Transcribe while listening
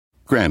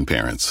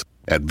Grandparents.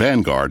 At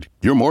Vanguard,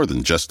 you're more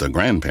than just a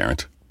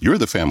grandparent. You're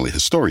the family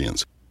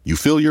historians. You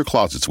fill your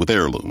closets with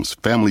heirlooms,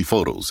 family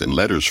photos, and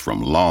letters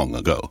from long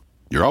ago.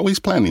 You're always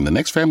planning the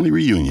next family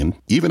reunion,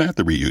 even at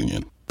the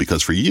reunion.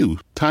 Because for you,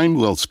 time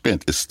well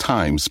spent is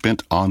time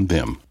spent on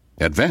them.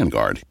 At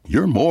Vanguard,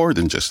 you're more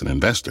than just an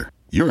investor.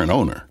 You're an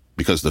owner.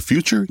 Because the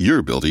future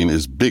you're building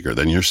is bigger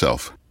than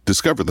yourself.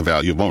 Discover the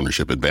value of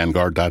ownership at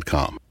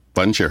Vanguard.com.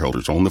 Fund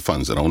shareholders own the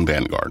funds that own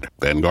Vanguard.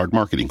 Vanguard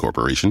Marketing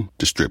Corporation,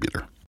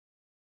 distributor.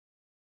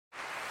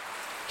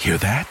 Hear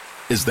that?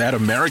 Is that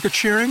America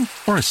cheering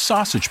or a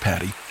sausage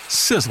patty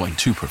sizzling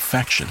to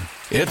perfection?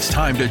 It's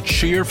time to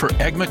cheer for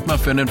Egg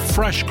McMuffin and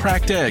fresh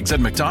cracked eggs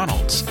at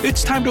McDonald's.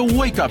 It's time to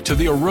wake up to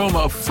the aroma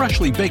of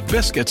freshly baked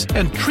biscuits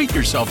and treat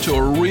yourself to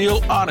a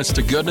real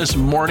honest-to-goodness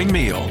morning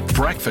meal.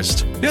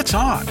 Breakfast, it's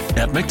on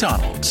at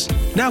McDonald's.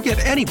 Now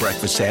get any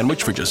breakfast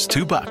sandwich for just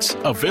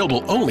 $2.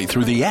 Available only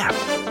through the app.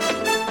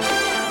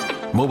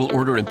 Mobile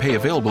order and pay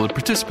available at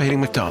participating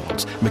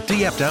McDonald's.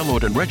 McD app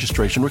download and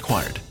registration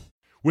required.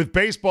 With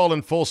baseball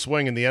in full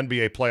swing and the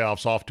NBA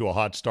playoffs off to a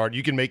hot start,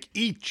 you can make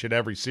each and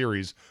every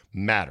series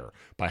matter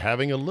by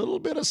having a little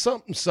bit of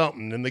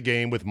something in the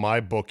game with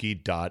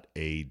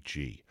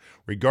MyBookie.ag.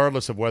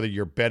 Regardless of whether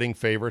you're betting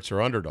favorites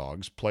or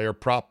underdogs, player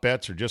prop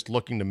bets, or just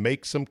looking to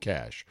make some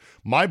cash,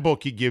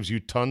 MyBookie gives you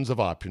tons of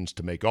options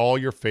to make all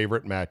your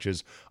favorite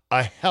matches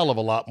a hell of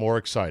a lot more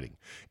exciting.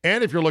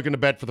 And if you're looking to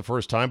bet for the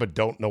first time but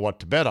don't know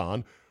what to bet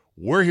on,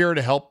 we're here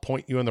to help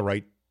point you in the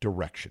right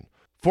direction.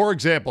 For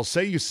example,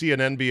 say you see an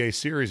NBA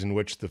series in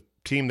which the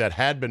team that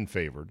had been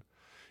favored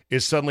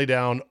is suddenly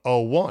down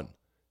 0-1.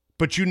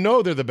 But you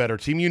know they're the better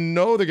team. You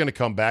know they're going to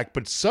come back.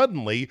 But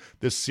suddenly,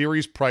 the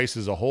series price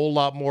is a whole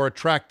lot more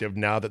attractive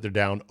now that they're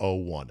down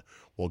 0-1.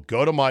 Well,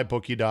 go to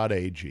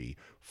mybookie.ag,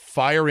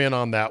 fire in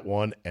on that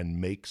one,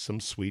 and make some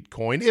sweet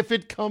coin if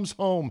it comes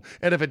home.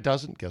 And if it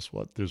doesn't, guess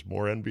what? There's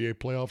more NBA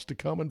playoffs to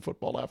come and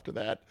football after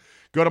that.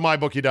 Go to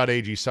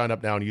mybookie.ag, sign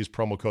up now, and use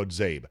promo code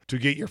ZABE to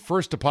get your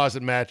first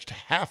deposit matched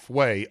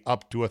halfway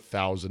up to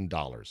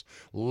 $1,000.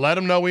 Let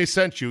them know we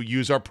sent you.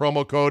 Use our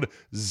promo code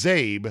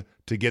ZABE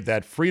to get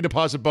that free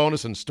deposit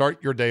bonus and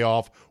start your day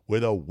off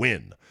with a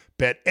win.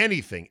 Bet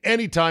anything,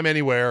 anytime,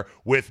 anywhere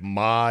with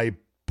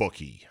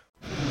MyBookie.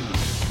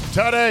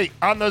 Today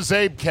on the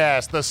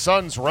ZabeCast, the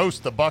Suns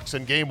roast the Bucks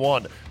in Game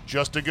 1.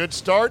 Just a good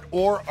start,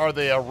 or are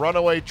they a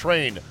runaway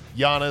train?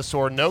 Giannis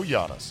or no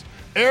Giannis?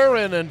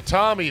 Aaron and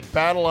Tommy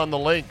battle on the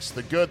links,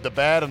 the good, the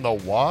bad, and the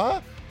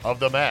wah of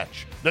the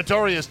match.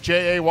 Notorious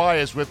J.A.Y.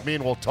 is with me,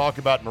 and we'll talk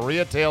about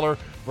Maria Taylor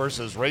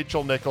versus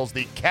Rachel Nichols,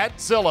 the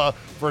Catzilla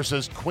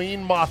versus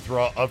Queen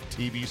Mothra of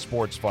TV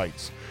sports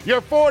fights.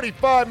 Your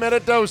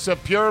 45-minute dose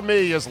of pure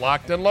me is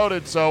locked and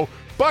loaded, so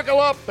buckle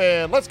up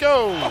and let's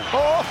go.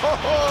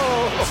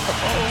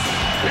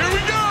 Here we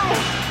go.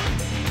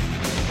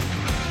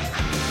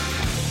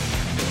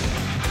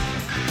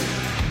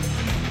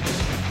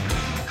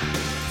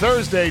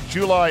 Thursday,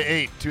 July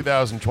 8,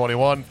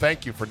 2021.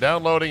 Thank you for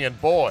downloading, and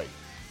boy,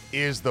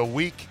 is the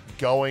week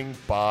going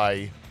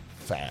by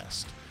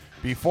fast.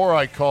 Before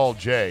I call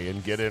Jay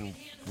and get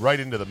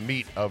right into the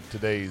meat of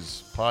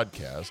today's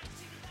podcast,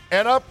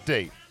 an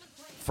update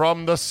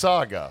from the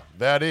saga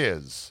that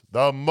is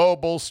the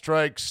Mobile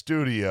Strike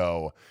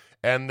Studio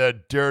and the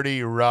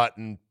dirty,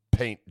 rotten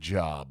paint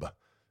job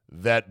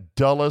that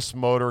Dulles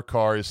Motor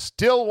Cars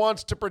still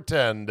wants to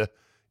pretend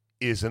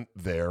isn't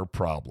their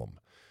problem.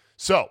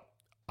 So,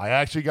 I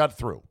actually got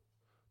through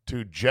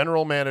to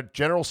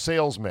General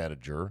Sales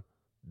Manager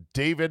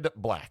David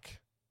Black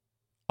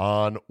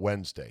on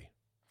Wednesday.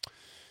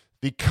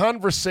 The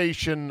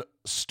conversation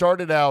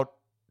started out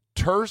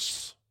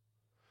terse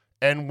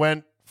and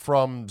went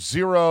from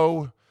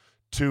 0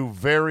 to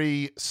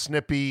very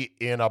snippy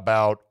in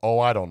about,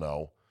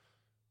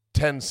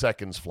 10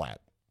 seconds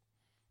flat.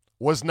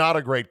 Was not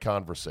a great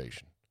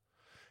conversation.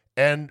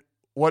 And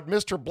what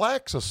Mr.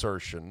 Black's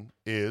assertion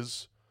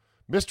is,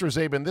 Mr.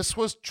 Zabin, this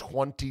was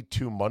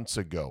 22 months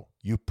ago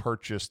you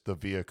purchased the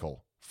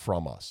vehicle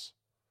from us.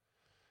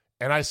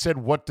 And I said,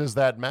 what does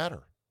that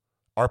matter?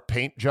 Are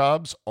paint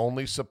jobs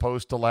only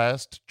supposed to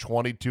last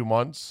 22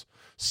 months,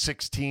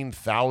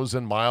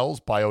 16,000 miles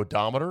by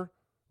odometer?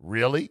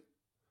 Really?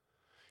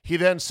 He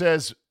then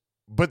says,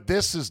 but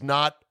this is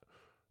not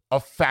a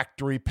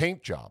factory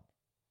paint job.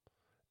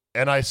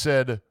 And I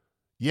said,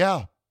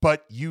 yeah,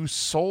 but you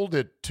sold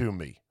it to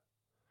me.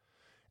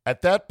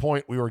 At that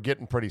point, we were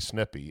getting pretty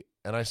snippy.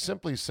 And I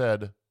simply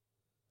said,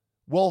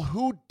 well,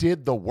 who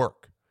did the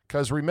work?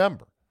 Because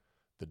remember,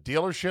 the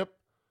dealership,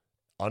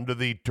 under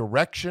the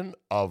direction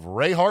of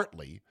Ray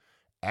Hartley,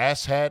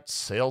 asshat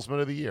salesman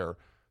of the year,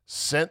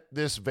 sent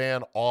this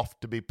van off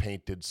to be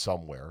painted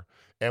somewhere.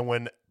 And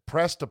when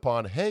pressed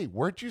upon, hey,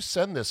 where'd you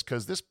send this?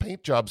 Because this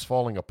paint job's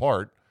falling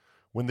apart,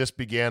 when this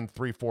began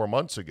 3-4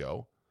 months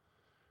ago,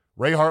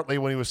 Ray Hartley,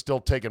 when he was still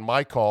taking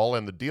my call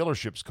and the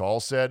dealership's call,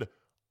 said,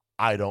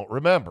 I don't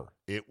remember.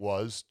 It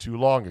was too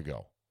long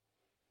ago.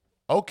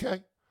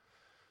 Okay.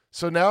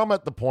 So now I'm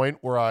at the point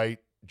where I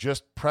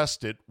just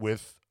pressed it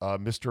with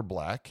Mr.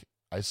 Black.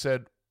 I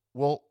said,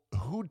 well,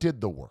 who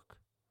did the work?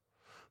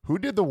 Who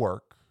did the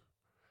work?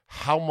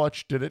 How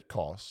much did it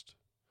cost?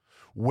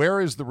 Where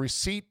is the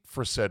receipt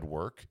for said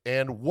work?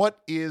 And what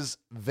is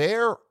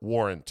their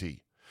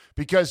warranty?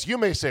 Because you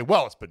may say,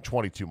 well, it's been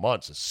 22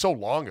 months. It's so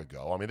long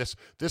ago. I mean,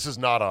 this is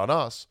not on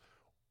us.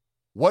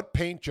 What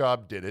paint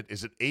job did it?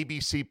 Is it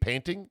ABC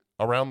Painting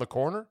around the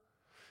corner?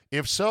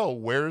 If so,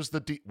 where's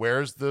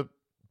the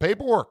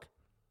paperwork?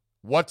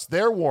 What's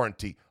their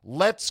warranty?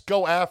 Let's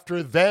go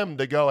after them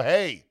to go,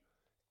 hey,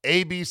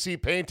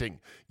 ABC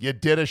Painting, you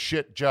did a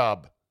shit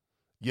job.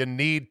 You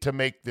need to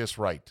make this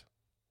right.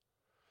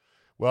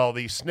 Well,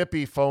 the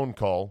snippy phone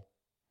call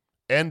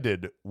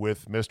ended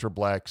with Mr.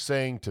 Black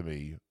saying to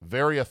me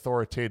very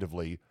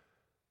authoritatively,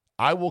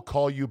 I will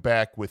call you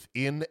back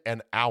within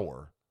an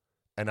hour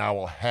and I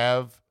will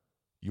have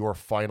your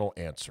final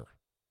answer.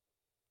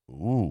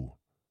 Ooh,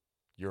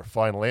 your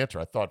final answer.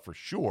 I thought for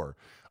sure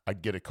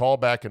I'd get a call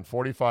back in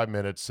 45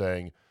 minutes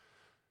saying,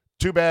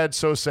 too bad,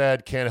 so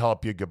sad, can't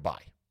help you,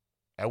 goodbye.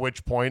 At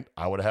which point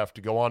I would have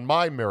to go on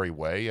my merry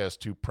way as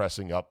to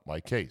pressing up my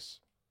case.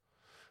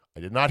 I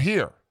did not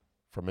hear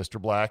from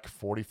Mr. Black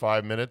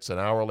 45 minutes, an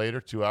hour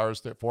later, 2 hours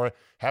before.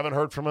 Haven't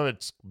heard from him.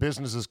 It's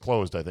business is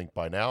closed, I think,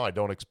 by now. I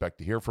don't expect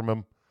to hear from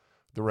him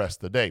the rest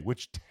of the day,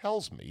 which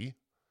tells me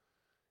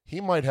he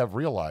might have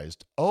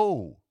realized,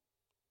 oh,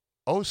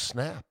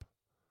 snap.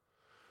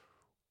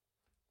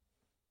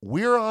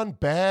 We're on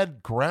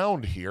bad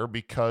ground here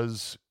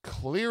because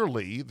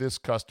clearly this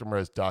customer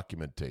has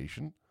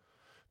documentation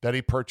that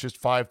he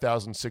purchased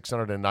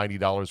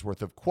 $5,690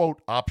 worth of,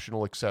 quote,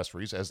 optional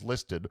accessories as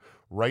listed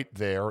right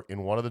there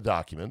in one of the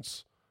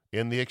documents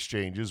in the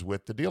exchanges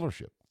with the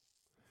dealership.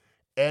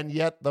 And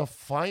yet the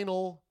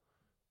final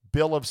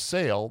bill of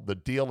sale, the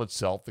deal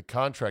itself, the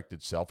contract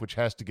itself, which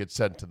has to get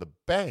sent to the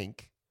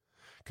bank,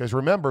 because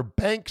remember,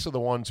 banks are the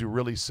ones who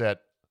really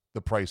set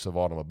the price of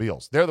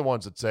automobiles. They're the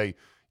ones that say,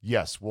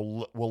 yes,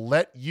 we'll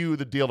let you,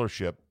 the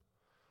dealership,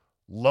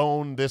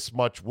 loan this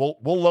much. We'll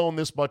loan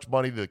this much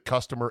money to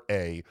customer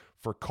A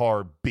for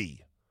car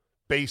B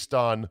based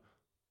on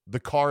the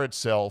car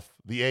itself,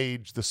 the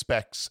age, the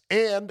specs,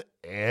 and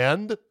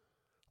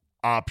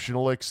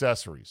optional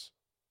accessories.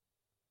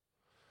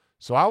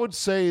 So I would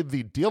say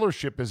the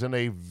dealership is in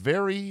a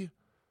very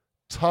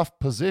tough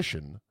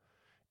position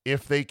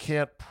if they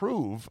can't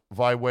prove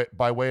by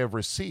way of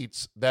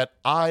receipts that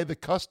I, the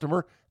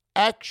customer,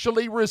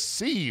 actually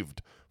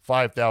received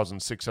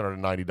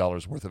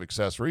 $5,690 worth of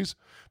accessories,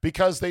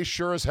 because they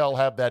sure as hell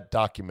have that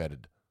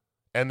documented.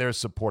 And there's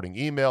supporting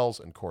emails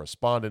and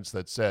correspondence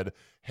that said,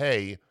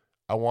 hey,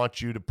 I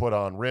want you to put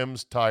on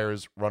rims,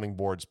 tires, running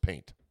boards,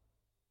 paint.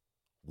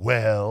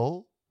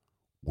 Well,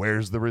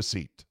 where's the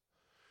receipt?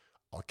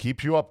 I'll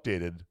keep you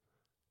updated,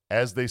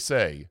 as they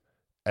say,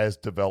 as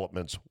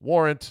developments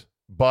warrant.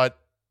 But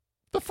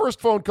the first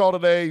phone call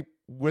today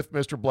with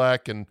Mr.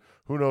 Black, and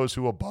who knows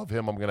who above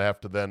him I'm going to have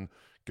to then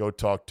go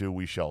talk to,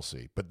 we shall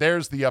see. But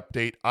there's the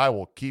update. I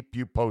will keep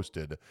you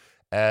posted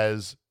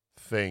as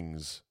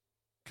things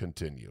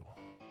continue.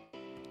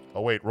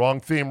 Oh, wait, wrong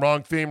theme.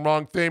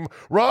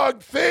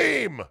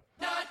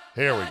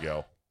 Here we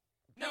go.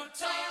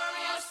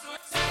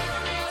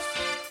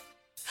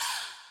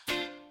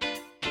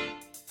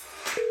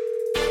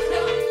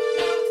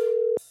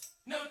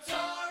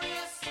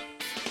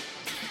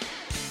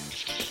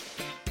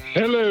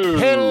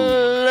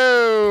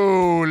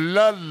 Hello,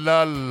 la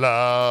la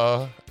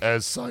la,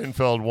 as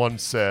Seinfeld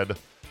once said,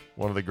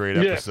 one of the great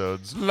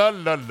episodes. La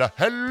la la,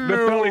 hello. The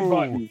belly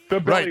button. The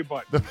belly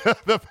button.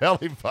 The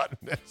belly button.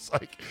 It's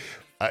like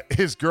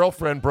his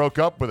girlfriend broke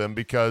up with him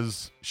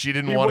because she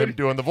didn't want him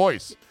doing the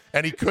voice,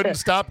 and he couldn't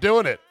stop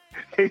doing it.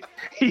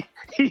 He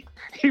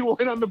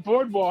went on the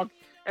boardwalk,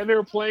 and they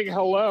were playing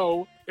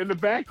Hello in the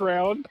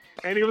background,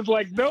 and he was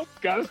like, nope,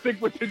 gotta stick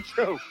with the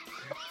joke.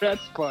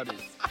 That's funny.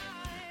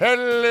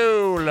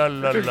 Hello, la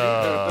la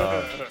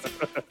la.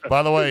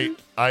 By the way,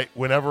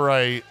 whenever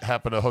I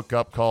happen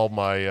to call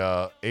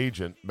my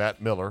agent,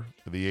 Matt Miller,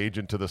 the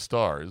agent to the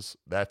stars,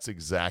 that's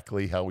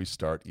exactly how we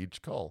start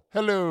each call.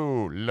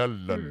 Hello, la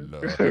la la.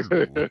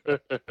 Hello.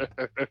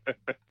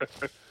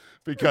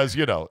 Because,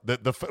 you know,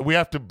 we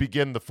have to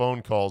begin the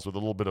phone calls with a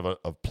little bit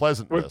of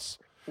pleasantness.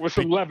 With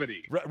some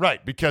levity.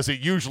 Right, because it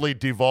usually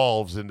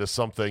devolves into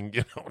something,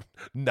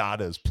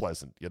 not as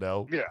pleasant,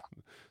 Yeah.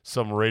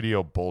 Some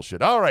radio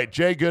bullshit. All right,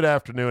 Jay, good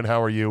afternoon.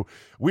 How are you?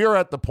 We are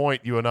at the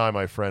point, you and I,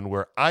 my friend,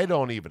 where I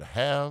don't even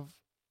have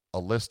a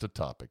list of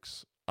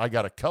topics. I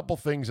got a couple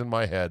things in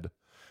my head.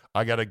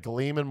 I got a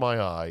gleam in my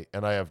eye,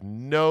 and I have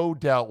no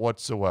doubt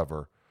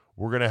whatsoever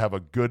we're going to have a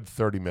good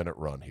 30-minute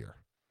run here.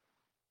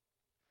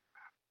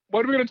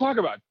 What are we going to talk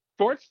about?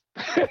 Sports?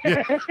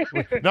 Yeah.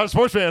 Not a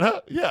sports fan,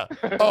 huh? Yeah.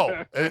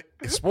 Oh,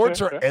 sports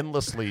are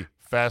endlessly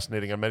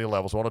fascinating on many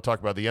levels. I want to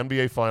talk about the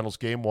NBA Finals,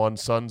 Game 1,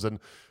 Suns and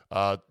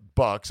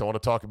Bucks. I want to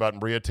talk about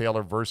Maria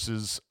Taylor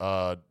versus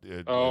yeah,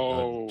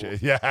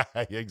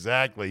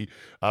 exactly.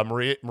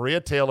 Maria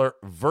Taylor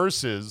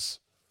versus,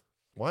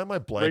 why am I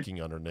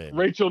blanking on her name?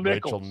 Rachel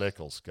Nichols. Rachel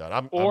Nichols,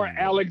 Scott. Or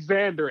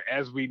Alexander,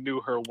 as we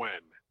knew her when.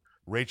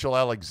 Rachel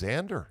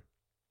Alexander.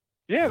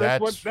 Yeah,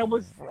 that was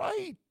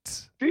right.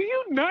 Do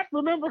you not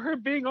remember her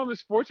being on the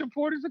Sports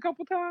Reporters a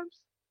couple times?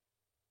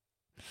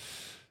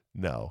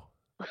 No.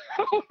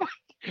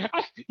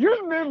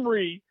 Your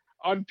memory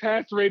on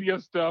past radio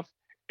stuff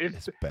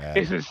It's bad.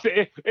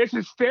 It's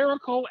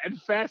hysterical and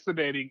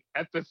fascinating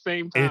at the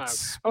same time.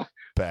 It's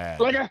bad.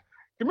 Like, you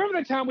remember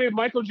that time we had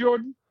Michael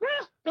Jordan?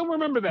 Don't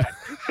remember that.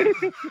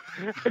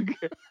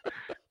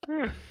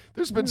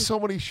 There's been so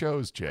many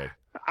shows, Jay.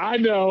 I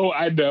know,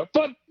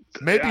 but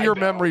maybe your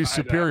memory is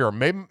superior.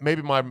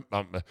 Maybe my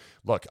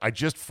look. I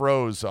just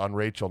froze on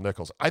Rachel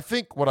Nichols. I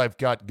think what I've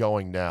got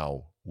going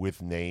now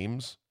with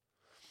names,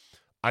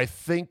 I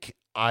think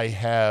I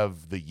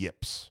have the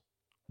yips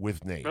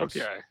with names.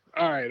 Okay.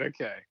 All right.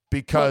 Okay.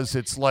 Because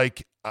it's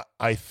like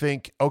I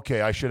think,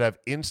 okay, I should have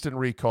instant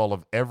recall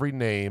of every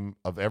name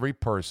of every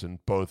person,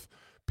 both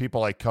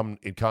people I come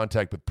in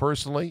contact with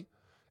personally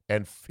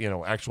and,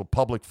 actual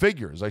public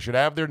figures. I should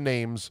have their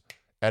names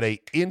at a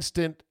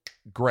instant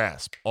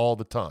grasp all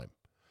the time.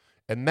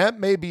 And that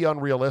may be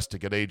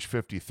unrealistic at age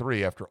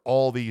 53 after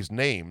all these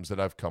names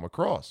that I've come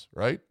across,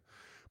 right?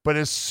 But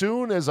as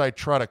soon as I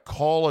try to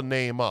call a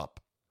name up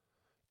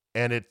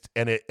and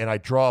I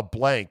draw a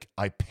blank,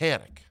 I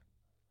panic.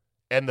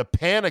 And the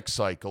panic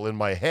cycle in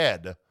my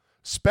head,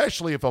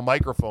 especially if a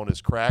microphone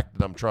is cracked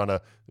and I'm trying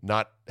to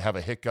not have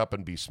a hiccup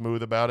and be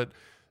smooth about it,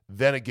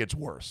 then it gets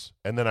worse.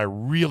 And then I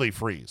really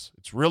freeze.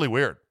 It's really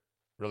weird.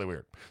 Really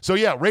weird. So,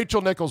 yeah,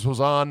 Rachel Nichols was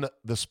on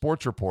the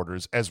Sports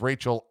Reporters as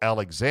Rachel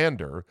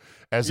Alexander,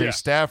 as a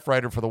staff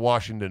writer for the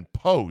Washington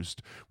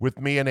Post with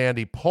me and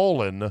Andy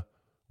Pollin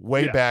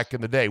way back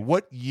in the day.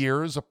 What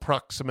years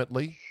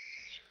approximately?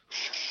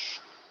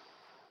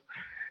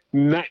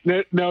 No.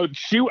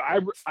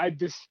 I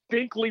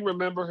distinctly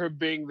remember her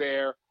being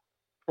there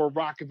for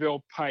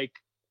Rockville Pike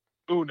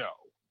Uno.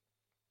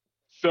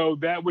 So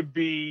that would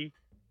be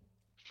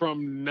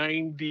from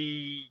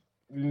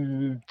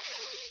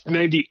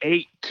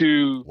 98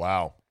 to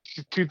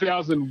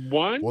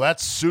 2001. Well,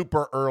 that's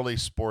super early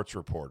Sports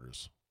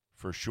Reporters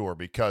for sure,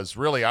 because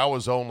really I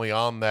was only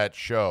on that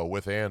show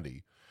with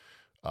Andy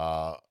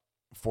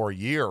for a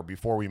year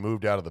before we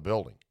moved out of the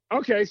building.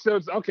 Okay, so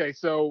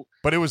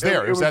but it was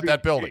there. It was at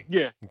that building.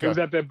 Yeah, okay. It was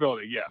at that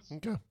building. Yes.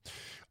 Okay.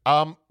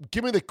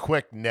 Give me the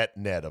quick net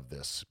of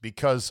this,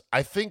 because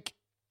I think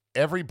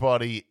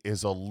everybody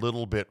is a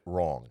little bit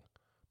wrong.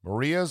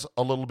 Maria's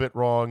a little bit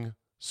wrong.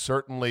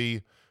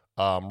 Certainly,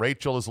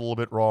 Rachel is a little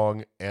bit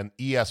wrong, and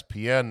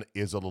ESPN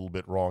is a little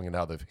bit wrong in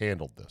how they've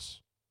handled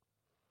this.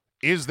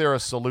 Is there a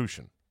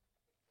solution?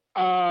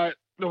 Well,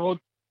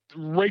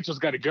 Rachel's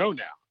got to go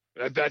now.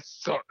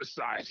 That's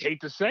I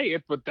hate to say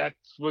it, but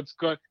that's what's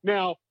going.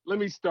 Now, let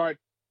me start.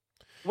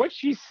 What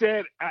she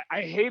said,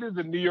 I hated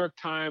the New York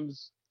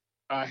Times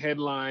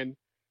headline,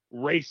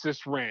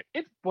 "Racist rant."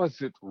 It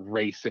wasn't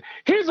racist.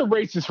 Here's a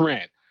racist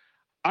rant.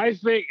 I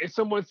think if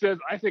someone says,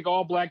 "I think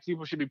all black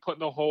people should be put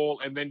in a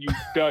hole," and then you,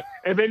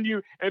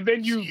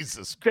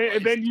 Jesus Christ.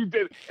 and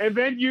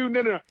then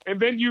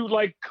you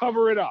like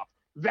cover it up.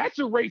 That's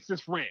a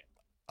racist rant.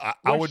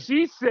 What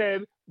she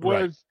said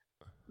was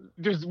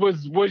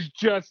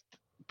just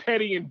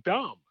petty and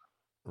dumb.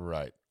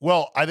 Right.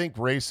 Well, I think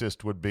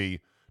racist would be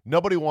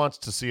nobody wants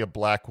to see a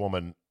black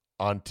woman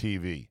on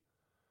TV.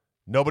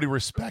 Nobody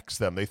respects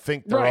them. They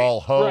think they're all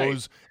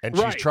hoes, and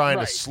she's trying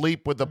to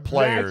sleep with the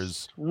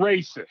players. That's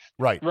racist.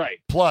 Right.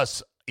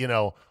 Plus,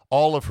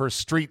 all of her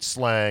street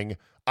slang,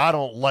 I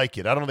don't like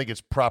it. I don't think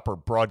it's proper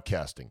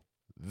broadcasting.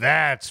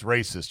 That's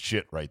racist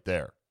shit right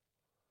there.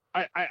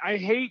 I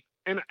hate,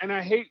 and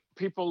I hate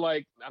people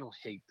like, I don't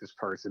hate this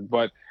person,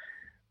 but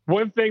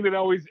one thing that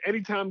always,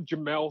 anytime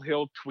Jemele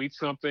Hill tweets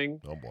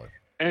something, oh boy,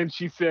 and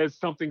she says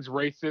something's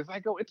racist, I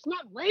go, it's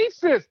not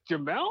racist,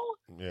 Jemele.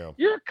 Yeah.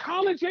 You're a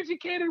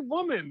college-educated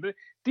woman.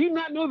 Do you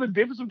not know the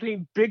difference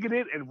between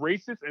bigoted and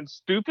racist and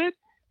stupid?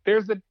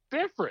 There's a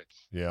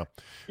difference. Yeah.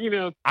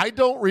 I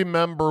don't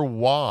remember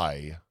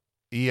why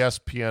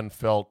ESPN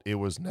felt it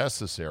was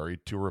necessary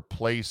to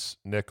replace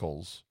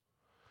Nichols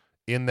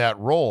in that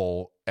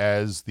role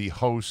as the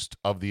host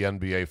of the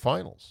NBA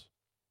Finals.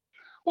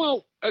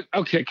 Well,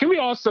 okay. Can we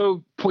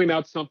also point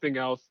out something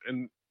else?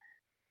 And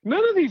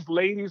none of these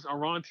ladies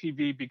are on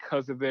TV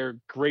because of their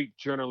great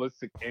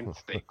journalistic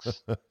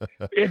instincts.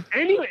 And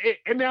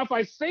now if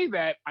I say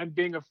that, I'm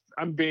being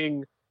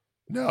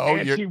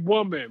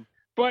anti-woman.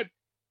 But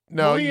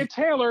Maria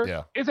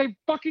Taylor is a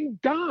fucking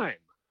dime.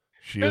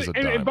 She is a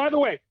dime. And by the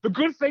way, the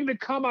good thing to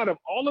come out of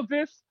all of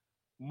this,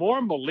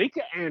 more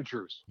Malika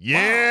Andrews.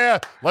 Yeah,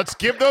 let's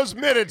give those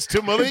minutes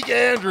to Malika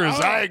Andrews.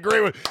 I agree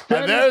with.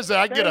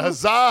 I get a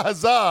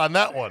huzzah on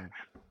that one.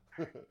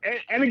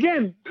 And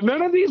again,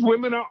 none of these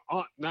women are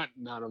on. Not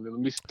of them.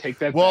 Let me take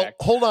that back. Well,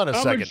 hold on a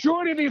second. A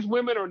majority of these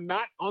women are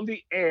not on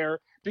the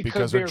air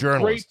because they're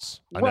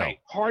journalists. Great,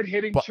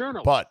 hard-hitting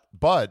journalists.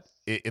 But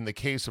in the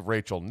case of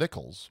Rachel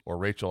Nichols or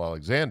Rachel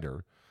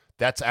Alexander,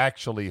 that's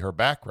actually her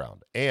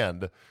background,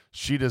 and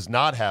she does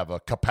not have a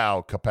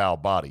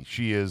kapow body.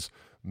 She is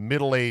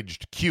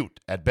middle-aged cute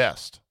at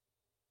best.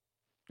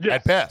 Yes.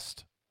 At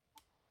best.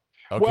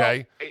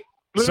 Okay.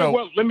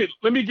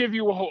 Let me give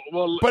you a whole.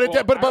 But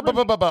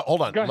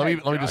hold on. Go Let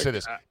ahead. me just say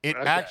this.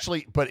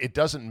 Okay. But it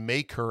doesn't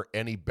make her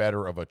any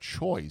better of a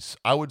choice.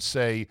 I would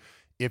say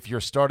if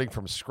you're starting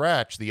from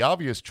scratch, the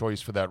obvious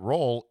choice for that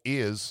role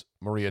is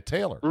Maria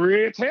Taylor.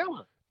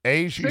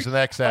 She's an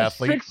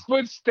ex-athlete. A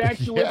 6-foot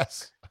statuesque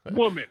Yes.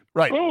 woman.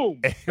 Right. Boom.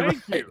 Thank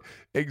Right. you.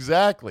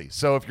 Exactly.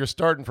 So if you're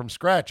starting from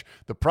scratch,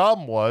 the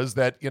problem was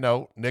that,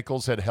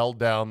 Nichols had held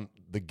down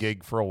the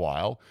gig for a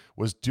while,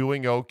 was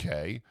doing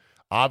okay.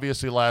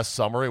 Obviously, last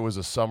summer, it was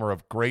a summer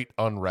of great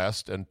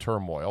unrest and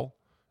turmoil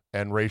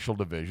and racial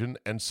division.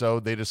 And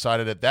so they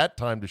decided at that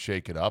time to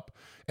shake it up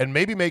and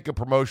maybe make a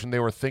promotion they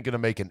were thinking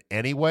of making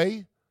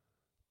anyway,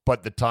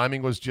 but the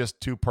timing was just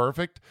too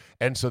perfect.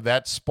 And so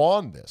that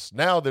spawned this.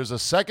 Now there's a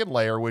second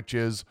layer, which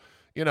is,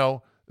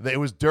 it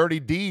was dirty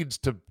deeds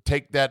to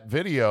take that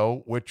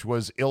video, which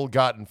was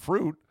ill-gotten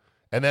fruit,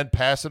 and then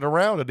pass it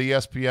around at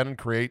ESPN and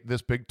create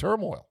this big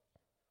turmoil.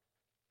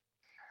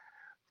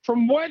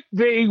 From what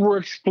they were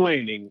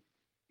explaining,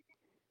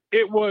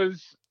 it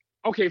was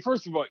okay.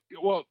 First of all,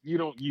 well, you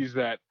don't use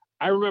that.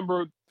 I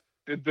remember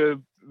the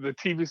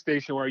TV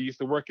station where I used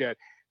to work at.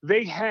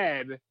 They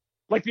had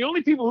the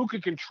only people who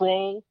could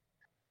control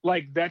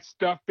that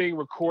stuff being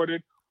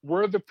recorded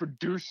were the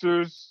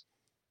producers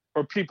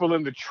or people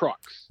in the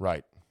trucks.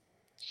 Right.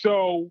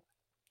 So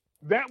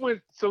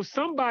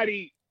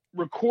somebody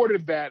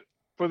recorded that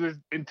for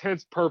the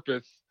intense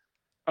purpose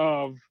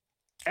of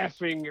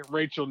effing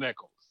Rachel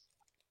Nichols.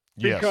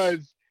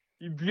 Because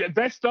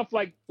that stuff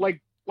like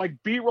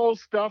B-roll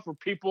stuff or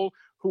people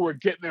who are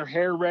getting their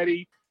hair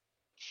ready,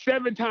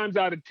 7 times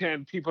out of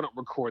 10 people don't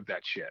record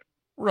that shit.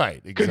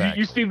 Right,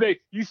 exactly. Because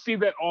you see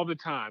that all the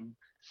time.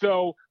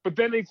 So, but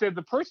then they said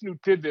the person who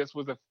did this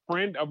was a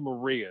friend of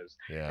Maria's,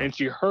 and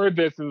she heard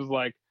this and was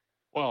like,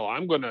 "Well,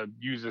 I'm going to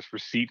use this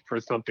receipt for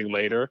something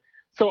later."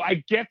 So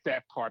I get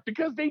that part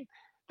because they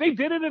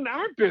did it in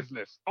our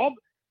business.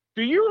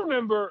 Do you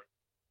remember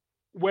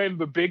when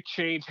the big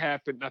change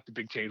happened? Not the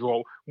big change.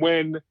 Well,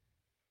 when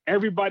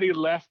everybody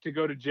left to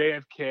go to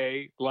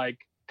JFK, like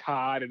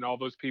Todd and all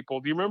those people.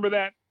 Do you remember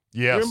that?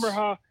 Yes. Remember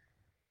how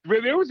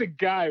there was a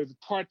guy, it was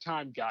a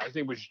part-time guy. His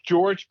name was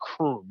George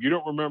Kroom. You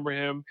don't remember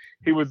him?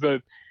 He was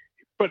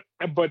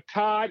but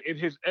Todd, in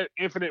his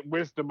infinite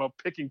wisdom of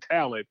picking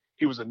talent,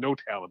 he was a no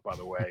talent, by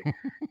the way.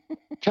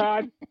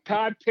 Todd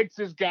picks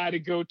this guy to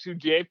go to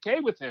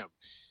JFK with him.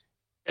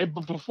 And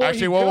before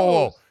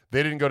whoa.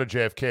 They didn't go to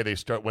JFK. They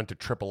went to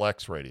Triple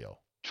X radio.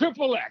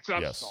 Triple X.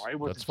 I'm yes, sorry.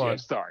 That's fine.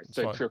 Sorry.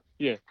 That's fine.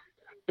 Yeah.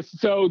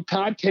 So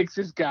Todd takes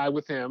this guy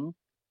with him,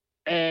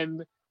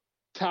 and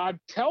Todd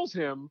tells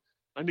him,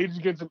 I need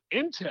to get some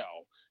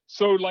intel.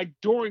 So,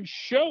 during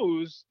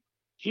shows,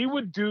 he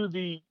would do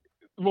the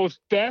most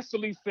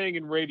dastardly thing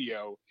in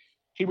radio.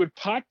 He would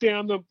pot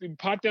down the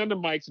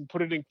mics and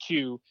put it in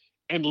queue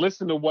and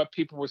listen to what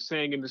people were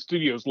saying in the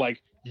studios,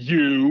 like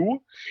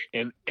you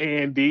and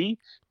Andy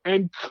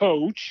and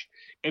Coach.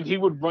 And he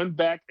would run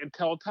back and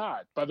tell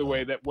Todd, by the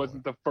way, that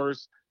wasn't the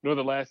first nor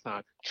the last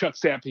time. Chuck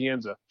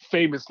Sapienza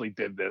famously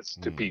did this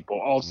to people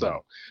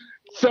also.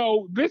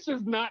 So this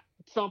is not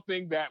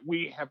something that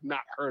we have not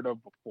heard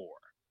of before.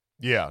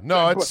 Yeah,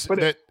 no, it's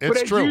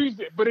true.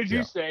 But as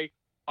you say,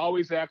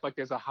 always act like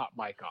there's a hot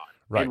mic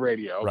on in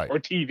radio or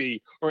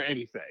TV or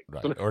anything.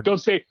 Right. So don't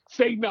say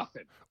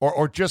nothing.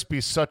 Or just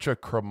be such a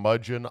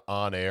curmudgeon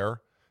on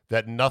air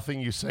that nothing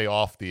you say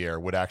off the air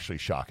would actually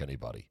shock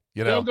anybody.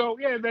 They'll go,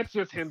 that's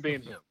just him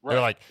being him. Right.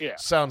 They're like,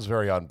 sounds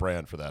very on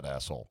brand for that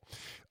asshole.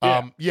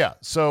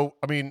 So,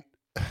 I mean,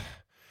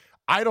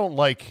 I don't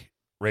like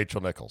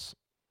Rachel Nichols.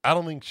 I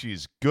don't think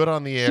she's good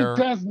on the air.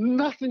 She does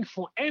nothing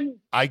for and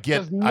I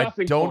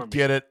don't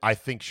get it. I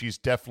think she's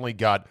definitely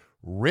got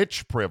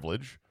rich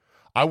privilege.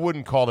 I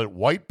wouldn't call it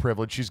white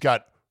privilege. She's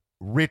got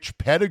rich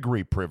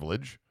pedigree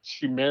privilege.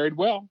 She married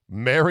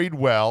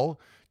well.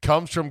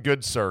 Comes from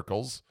good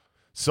circles.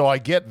 So I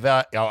get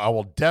that. I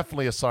will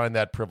definitely assign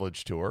that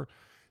privilege to her.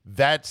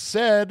 That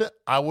said,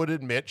 I would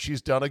admit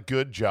she's done a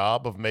good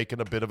job of making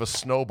a bit of a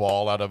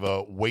snowball out of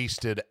a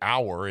wasted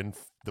hour in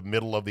the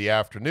middle of the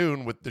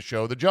afternoon with the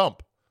show The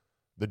Jump.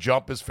 The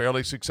Jump is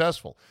fairly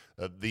successful.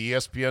 The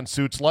ESPN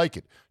suits like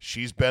it.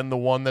 She's been the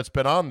one that's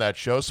been on that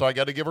show, so I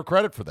got to give her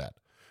credit for that.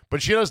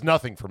 But she does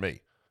nothing for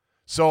me.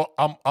 So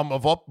I'm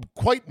of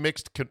quite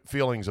mixed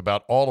feelings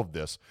about all of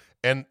this.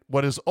 And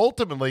what is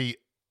ultimately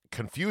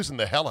confusing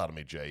the hell out of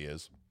me, Jay,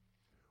 is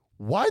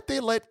why'd they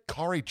let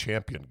Kari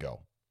Champion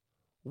go?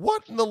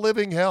 What in the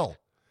living hell?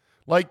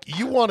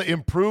 You want to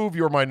improve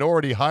your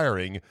minority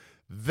hiring.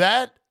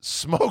 That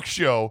smoke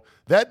show,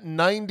 that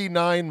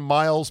 99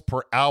 miles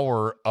per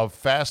hour of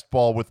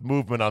fastball with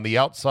movement on the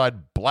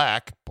outside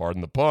black,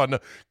 pardon the pun,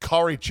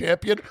 Kari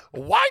Champion,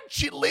 why'd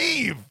she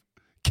leave?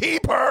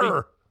 Keep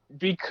her.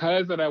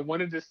 Because, and I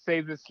wanted to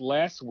say this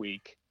last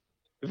week,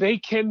 they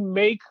can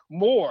make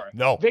more.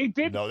 No, they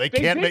did. No, they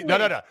can't make.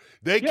 No.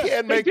 They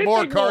can't make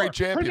more Kari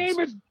Champions. Her name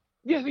is.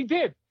 Yes, they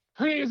did.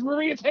 Her name is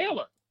Maria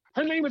Taylor.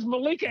 Her name is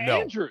Malika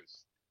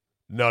Andrews.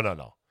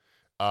 No.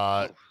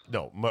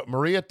 No,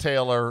 Maria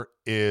Taylor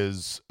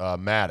is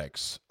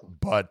Maddox,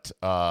 but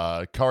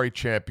Kari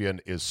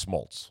Champion is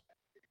Smoltz.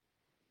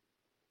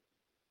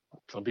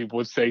 Some people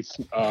would say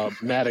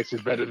Maddox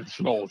is better than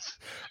Schmaltz.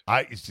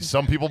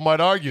 Some people might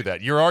argue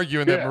that. You're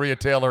arguing that Maria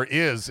Taylor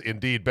is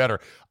indeed better.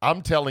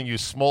 I'm telling you,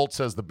 Smoltz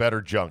has the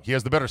better junk. He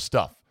has the better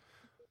stuff.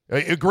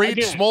 Agreed,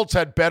 Smoltz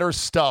had better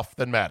stuff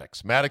than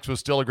Maddox. Maddox was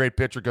still a great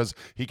pitcher because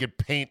he could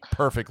paint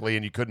perfectly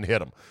and you couldn't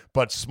hit him.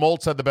 But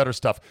Smoltz had the better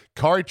stuff.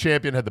 Kari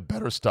Champion had the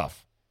better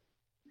stuff.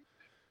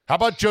 How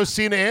about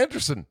Josina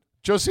Anderson?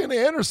 Josina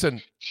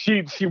Anderson.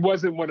 She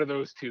wasn't one of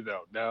those two,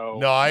 though.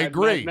 No, I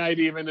agree. Not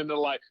even in the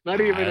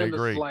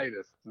the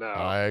slightest. No,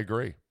 I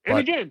agree. And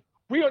again,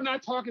 we are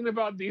not talking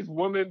about these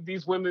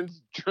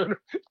women's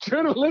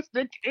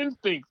journalistic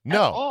instincts. At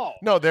all.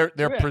 No, they're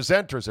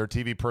presenters, they're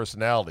TV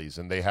personalities,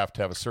 and they have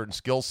to have a certain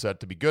skill set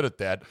to be good at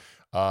that.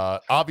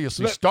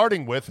 Obviously,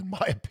 starting with, in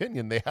my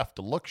opinion, they have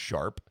to look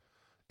sharp.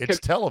 It's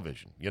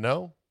television, you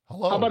know.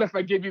 Hello. How about if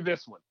I give you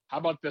this one? How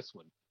about this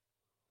one?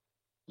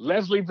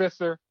 Leslie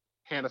Visser,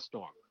 Hannah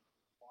Storm.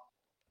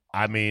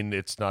 I mean,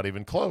 it's not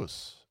even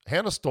close.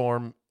 Hannah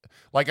Storm,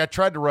 like I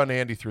tried to run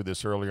Andy through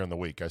this earlier in the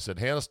week. I said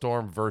Hannah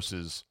Storm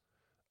versus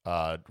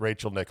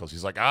Rachel Nichols.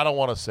 He's like, I don't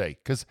want to say,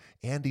 because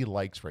Andy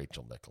likes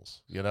Rachel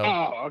Nichols, you know?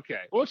 Oh,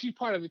 okay. Well, she's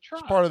part of the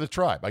tribe. She's part of the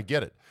tribe. I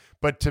get it.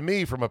 But to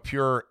me, from a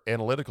pure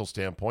analytical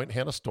standpoint,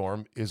 Hannah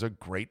Storm is a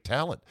great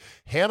talent.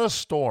 Hannah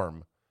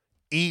Storm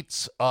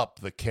eats up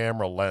the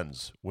camera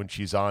lens when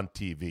she's on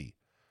TV.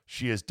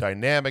 She is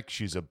dynamic.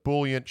 She's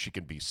ebullient. She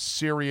can be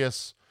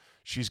serious.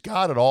 She's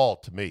got it all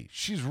to me.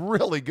 She's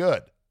really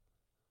good.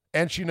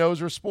 And she knows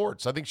her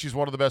sports. I think she's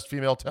one of the best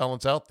female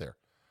talents out there.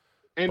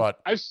 And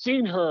I've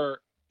seen her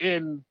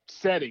in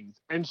settings,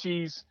 and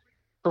she's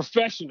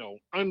professional.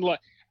 Unlike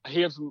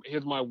here's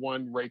my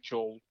one,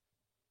 Rachel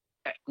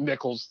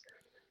Nichols.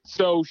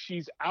 So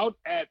she's out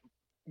at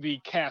the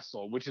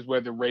castle, which is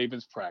where the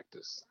Ravens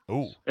practice.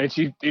 Ooh. And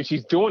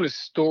she's doing a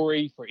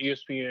story for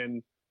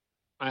ESPN.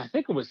 I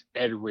think it was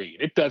Ed Reed.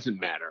 It doesn't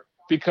matter,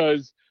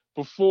 because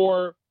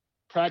before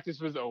practice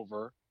was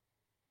over,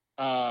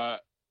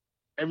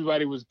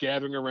 everybody was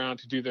gathering around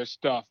to do their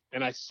stuff.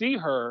 And I see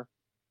her,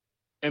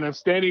 and I'm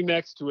standing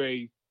next to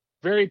a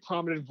very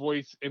prominent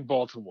voice in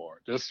Baltimore.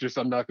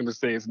 I'm not going to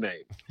say his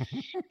name.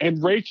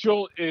 And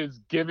Rachel is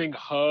giving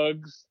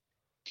hugs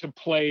to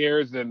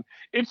players, and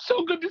it's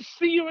so good to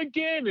see you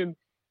again. And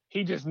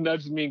he just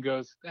nudged me and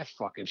goes, that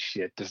fucking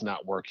shit does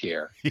not work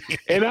here.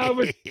 And I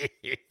was,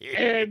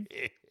 and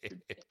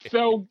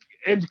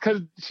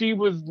because she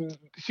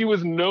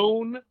was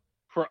known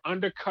for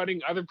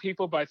undercutting other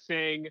people by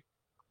saying,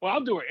 well,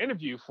 I'll do an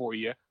interview for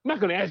you. I'm not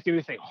going to ask you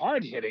anything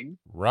hard hitting.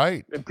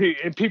 Right.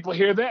 And people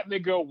hear that and they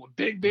go, well,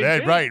 dig.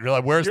 Right. You're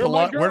like, where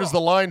does the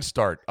line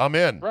start? I'm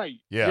in. Right.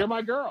 Yeah. You're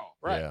my girl.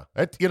 Right.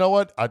 Yeah. You know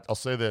what? I'll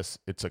say this.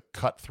 It's a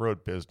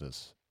cutthroat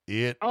business.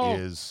 It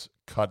is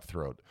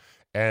cutthroat.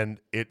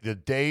 And the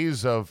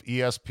days of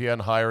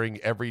ESPN hiring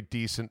every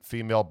decent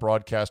female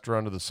broadcaster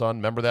under the sun,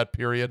 remember that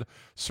period,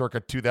 circa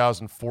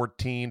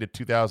 2014 to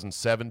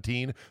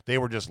 2017? They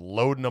were just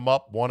loading them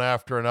up one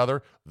after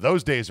another.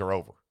 Those days are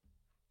over.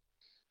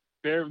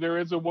 There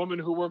is a woman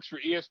who works for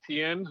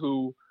ESPN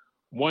who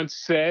once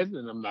said,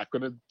 and I'm not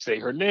going to say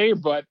her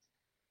name, but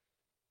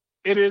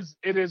it is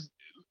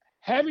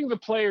having the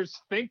players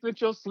think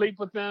that you'll sleep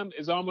with them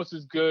is almost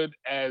as good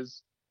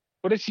as,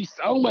 what did she say?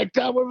 Oh my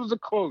God, what was the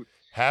quote?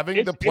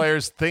 Having the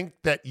players think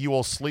that you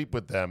will sleep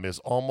with them is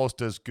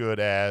almost as good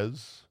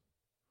as.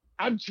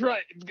 I'm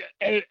trying,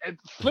 and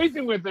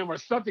sleeping with them or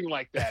something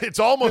like that. It's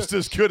almost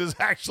as good as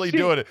actually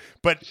doing it.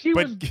 But she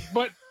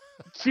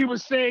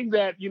was saying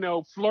that,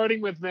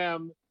 flirting with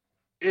them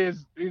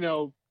is,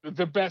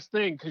 the best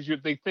thing because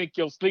they think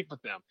you'll sleep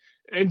with them.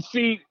 And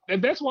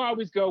that's why I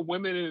always go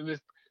women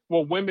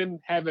women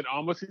have it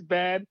almost as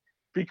bad,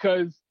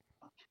 because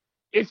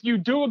if you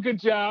do a good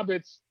job,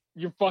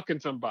 you're fucking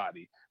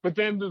somebody. But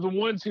then the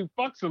ones who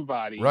fuck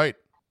somebody, right?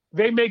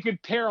 They make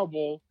it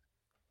terrible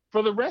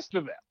for the rest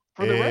of them,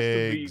 for the rest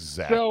of these.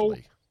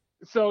 Exactly.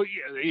 So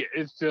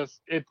it's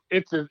just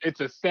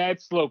it's a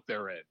sad slope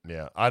they're in.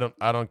 Yeah, I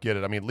don't get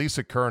it. I mean,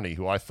 Lisa Kearney,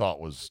 who I thought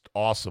was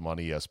awesome on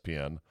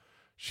ESPN,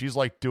 she's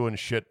like doing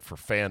shit for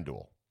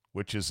FanDuel,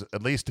 which is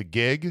at least a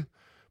gig,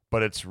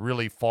 but it's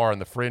really far in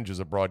the fringes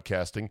of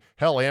broadcasting.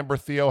 Hell, Amber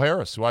Theo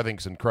Harris, who I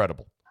think is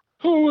incredible.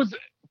 Who was,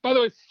 by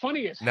the way,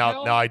 funny as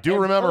hell. Now I do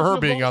remember her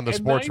being on the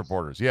Sports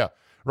Reporters. Yeah,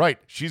 right.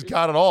 She's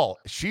got it all.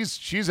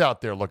 She's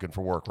out there looking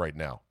for work right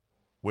now,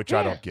 which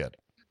I don't get.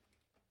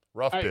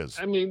 Rough biz.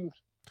 I mean.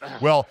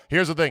 Well,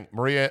 here's the thing.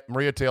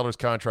 Maria Taylor's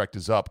contract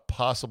is up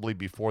possibly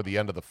before the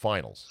end of the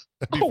finals,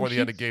 before the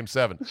end of Game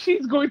 7.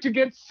 She's going to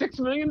get $6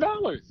 million.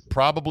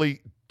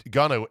 Probably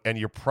gonna, and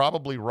you're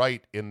probably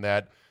right in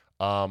that,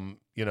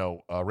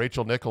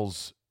 Rachel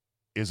Nichols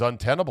is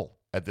untenable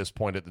at this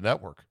point at the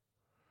network.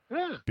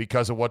 Yeah.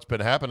 Because of what's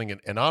been happening.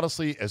 And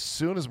honestly, as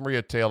soon as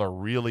Maria Taylor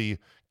really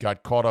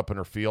got caught up in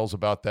her feels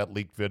about that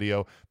leaked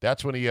video,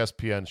 that's when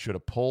ESPN should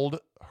have pulled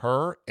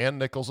her and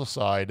Nichols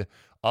aside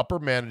upper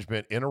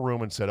management in a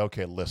room and said,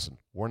 okay, listen,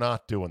 we're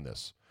not doing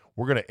this.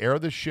 We're going to air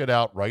this shit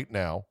out right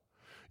now.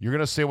 You're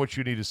going to say what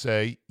you need to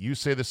say. You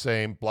say the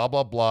same, blah,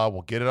 blah, blah.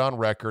 We'll get it on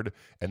record.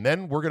 And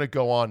then we're going to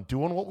go on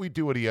doing what we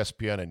do at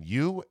ESPN.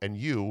 And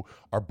you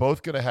are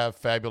both going to have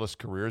fabulous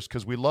careers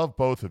because we love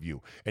both of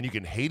you. And you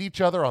can hate each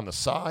other on the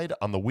side,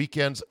 on the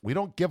weekends. We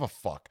don't give a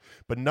fuck.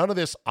 But none of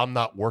this, I'm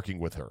not working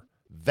with her.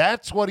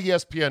 That's what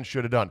ESPN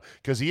should have done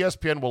because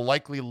ESPN will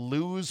likely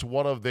lose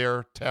one of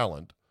their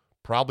talent,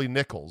 probably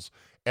Nichols,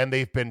 and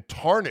they've been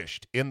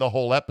tarnished in the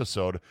whole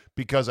episode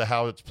because of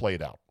how it's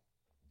played out.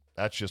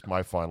 That's just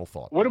my final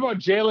thought. What about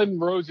Jalen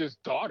Rose's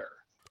daughter?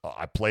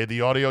 I played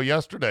the audio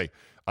yesterday.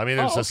 I mean,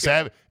 it's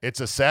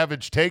a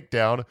savage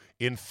takedown.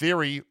 In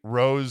theory,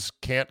 Rose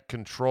can't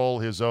control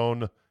his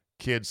own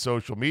kid's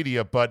social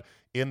media, but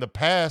in the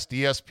past,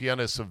 ESPN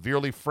has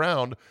severely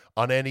frowned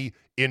on any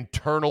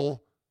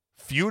internal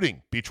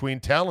feuding between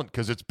talent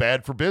because it's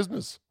bad for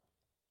business.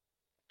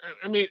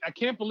 I mean, I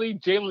can't believe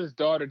Jalen's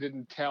daughter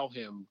didn't tell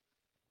him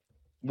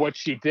what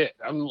she did.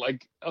 I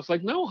was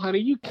like, no, honey,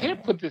 you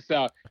can't put this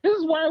out. This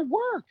is where I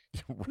work.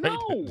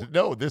 Right?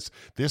 No, this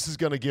is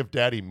going to give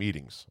Daddy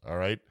meetings. All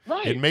right.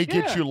 Right. It may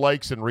get you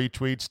likes and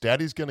retweets.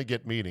 Daddy's going to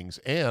get meetings,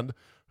 and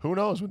who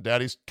knows when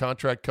Daddy's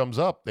contract comes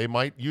up, they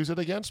might use it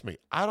against me.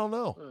 I don't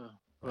know.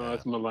 Well,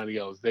 it's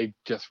millennials. They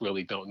just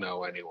really don't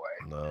know anyway.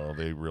 No,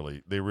 they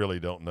really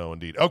don't know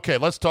indeed. Okay,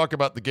 let's talk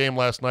about the game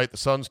last night. The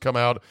Suns come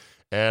out,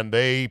 and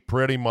they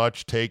pretty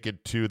much take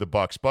it to the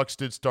Bucks. Bucks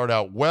did start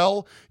out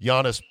well.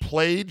 Giannis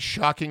played,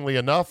 shockingly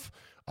enough.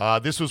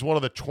 This was one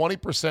of the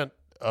 20%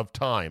 of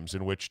times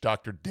in which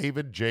Dr.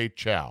 David J.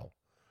 Chow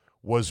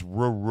was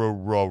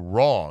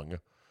wrong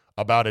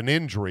about an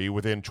injury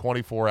within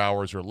 24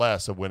 hours or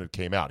less of when it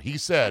came out. He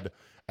said,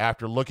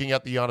 after looking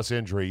at the Giannis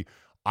injury,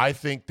 I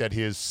think that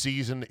his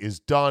season is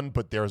done,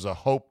 but there's a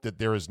hope that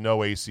there is no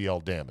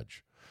ACL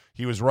damage.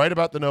 He was right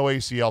about the no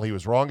ACL. He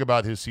was wrong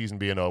about his season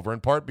being over,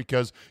 in part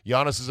because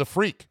Giannis is a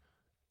freak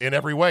in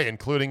every way,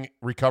 including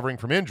recovering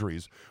from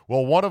injuries.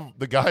 Well, one of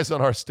the guys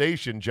on our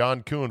station,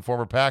 John Kuhn,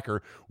 former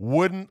Packer,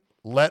 wouldn't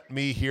let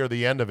me hear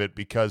the end of it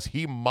because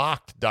he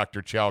mocked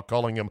Dr. Chow,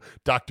 calling him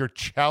Dr.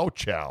 Chow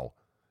Chow.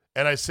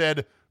 And I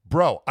said,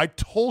 bro, I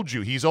told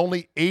you he's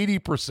only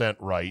 80%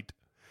 right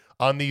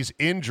on these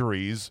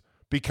injuries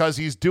because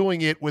he's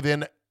doing it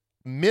within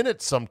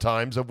minutes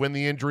sometimes of when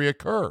the injury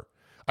occur.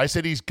 I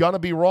said he's going to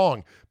be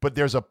wrong, but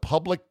there's a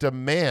public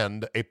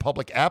demand, a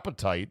public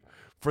appetite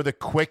for the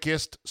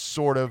quickest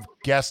sort of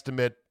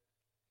guesstimate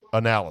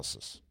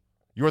analysis.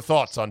 Your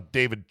thoughts on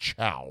David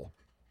Chow?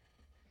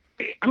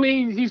 I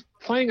mean, he's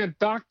playing a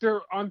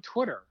doctor on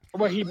Twitter.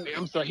 Well, he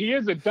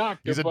is a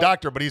doctor. He's a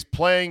doctor, but he's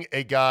playing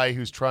a guy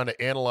who's trying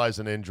to analyze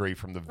an injury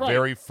from the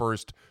very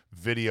first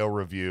video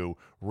review,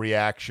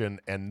 reaction,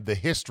 and the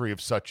history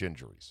of such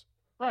injuries.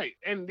 Right,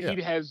 and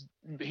he has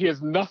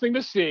nothing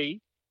to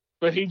see,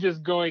 but he's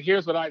just going,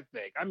 here's what I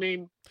think. I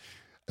mean...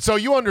 So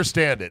you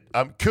understand it.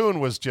 Kuhn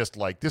was just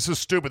like, this is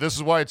stupid. This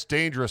is why it's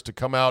dangerous to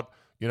come out,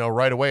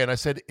 right away. And I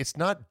said, it's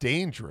not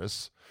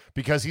dangerous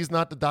because he's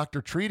not the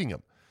doctor treating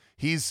him.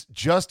 He's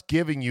just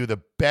giving you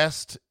the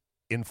best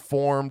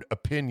informed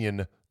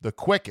opinion the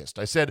quickest.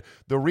 I said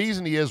the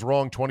reason he is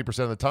wrong 20%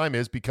 of the time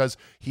is because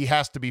he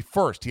has to be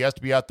first. He has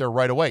to be out there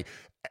right away.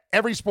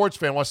 Every sports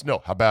fan wants to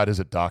know, how bad is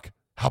it, Doc?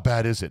 How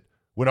bad is it?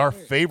 When our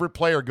favorite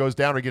player goes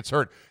down or gets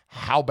hurt,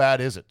 how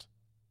bad is it?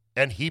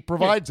 And he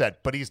provides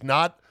that, but he's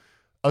not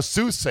a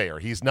soothsayer.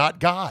 He's not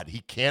God.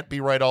 He can't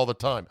be right all the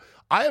time.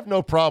 I have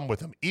no problem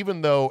with him,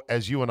 even though,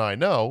 as you and I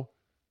know,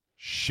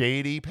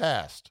 shady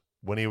past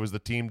when he was the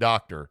team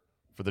doctor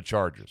for the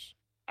Chargers.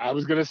 I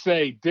was going to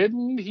say,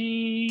 didn't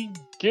he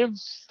give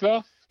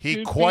stuff He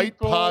to quite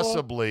people?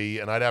 Possibly,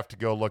 and I'd have to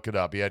go look it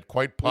up, he had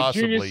quite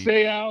possibly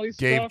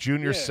gave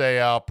Junior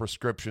Seau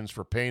prescriptions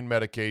for pain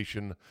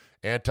medication,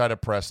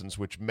 antidepressants,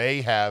 which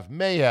may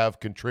have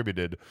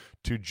contributed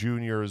to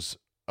Junior's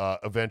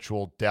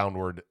eventual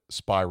downward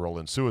spiral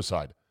and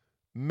suicide.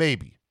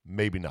 Maybe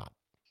not.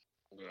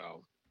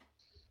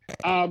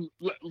 Well,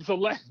 so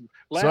last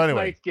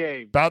night's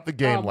game. About the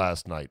game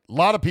last night. A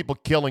lot of people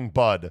killing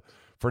Bud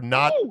for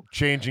not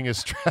changing his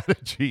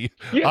strategy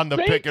on the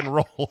pick and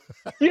roll.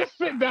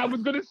 I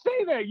was going to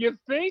say that. You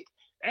think?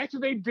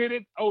 Actually, they did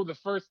it, the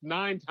first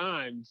 9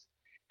 times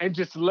and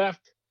just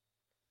left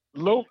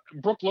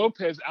Brooke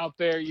Lopez out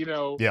there,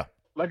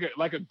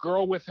 like a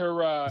girl with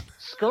her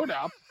skirt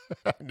up.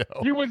 No.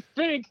 You would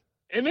think,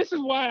 and this is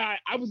why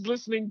I was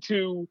listening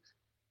to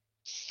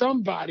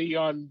somebody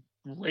on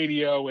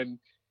radio, and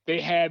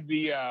they had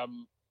the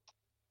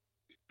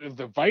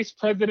vice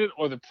president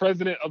or the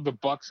president of the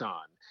Bucks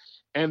on,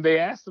 and they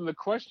asked him the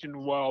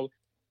question, well,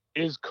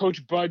 is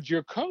Coach Bud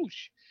your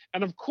coach?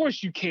 And of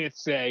course you can't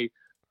say,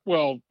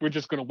 well, we're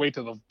just going to wait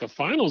till the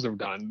finals are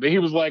done. He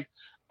was like,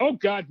 oh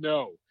God,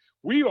 no,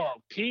 we are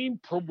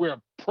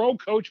we're pro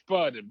Coach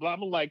Bud and blah,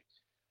 blah. Like,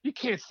 you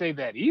can't say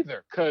that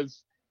either,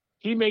 because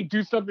he may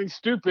do something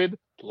stupid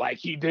like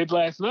he did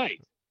last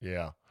night.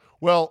 Yeah.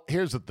 Well,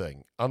 here's the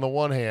thing. On the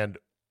one hand,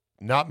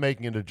 not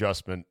making an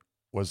adjustment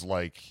was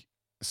like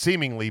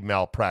seemingly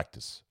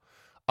malpractice.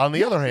 On the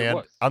Yes, other it hand,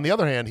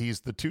 was.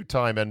 he's the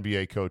 2-time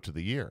NBA Coach of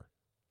the Year.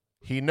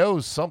 He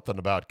knows something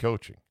about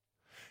coaching.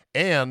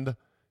 And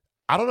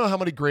I don't know how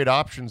many great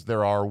options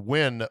there are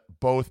when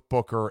both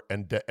Booker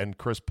and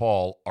Chris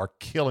Paul are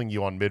killing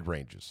you on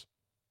mid-ranges,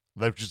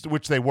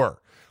 which they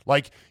were.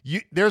 Like,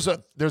 there's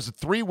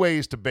three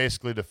ways to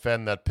basically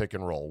defend that pick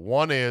and roll.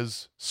 One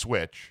is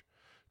switch,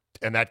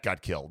 and that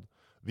got killed.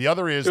 The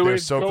other is their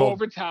so-called go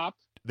over top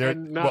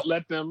and not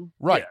let them.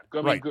 Right,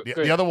 yeah, right.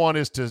 The other one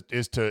is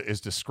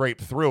to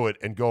scrape through it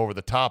and go over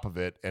the top of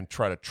it and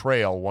try to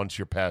trail once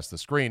you're past the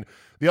screen.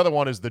 The other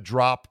one is the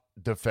drop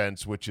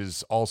defense, which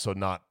is also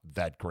not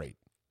that great.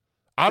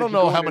 I don't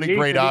know how many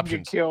great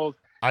options. Killed.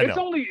 I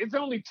know. It's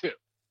only two,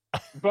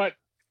 but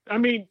I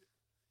mean,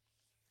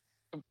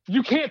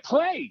 you can't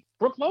play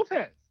Brook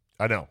Lopez.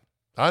 I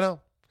know.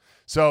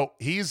 So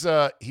he's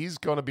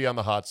going to be on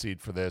the hot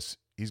seat for this.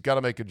 He's got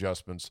to make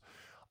adjustments.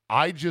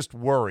 I just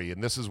worry,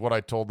 and this is what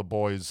I told the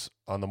boys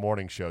on the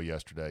morning show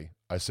yesterday.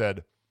 I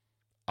said,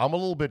 I'm a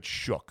little bit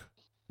shook.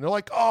 And they're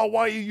like, oh,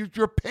 why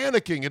you're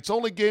panicking? It's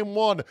only game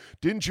one.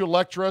 Didn't you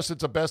lecture us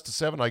it's a best of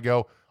 7? I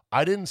go,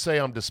 I didn't say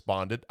I'm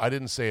despondent. I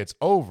didn't say it's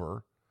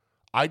over.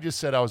 I just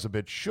said I was a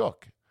bit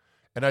shook.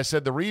 And I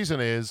said the reason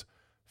is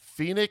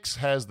Phoenix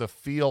has the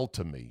feel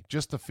to me,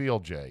 just the feel,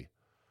 Jay,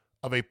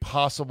 of a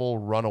possible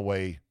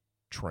runaway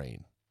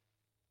train.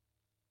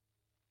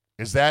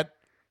 Is that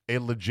a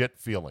legit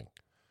feeling?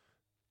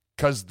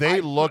 Because they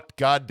looked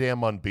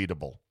goddamn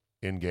unbeatable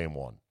in game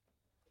one.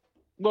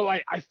 Well,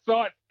 I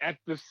thought at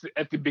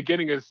the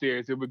beginning of the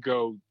series it would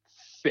go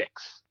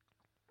 6.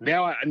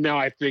 Now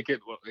I think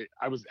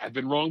I've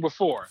been wrong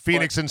before.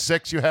 Phoenix in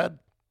 6 you had?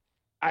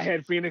 I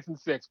had Phoenix in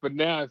 6, but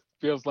now it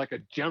feels like a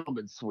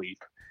gentleman's sweep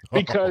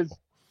because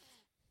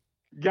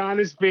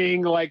Giannis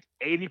being like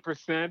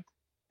 80%.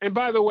 And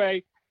by the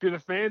way, do the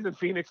fans in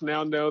Phoenix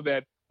now know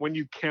that when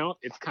you count,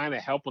 it's kind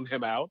of helping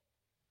him out?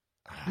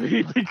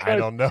 Because I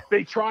don't know.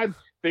 They tried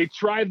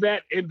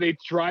that in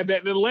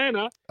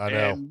Atlanta. I know.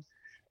 And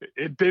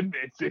it didn't.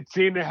 It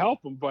seemed to help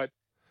him, but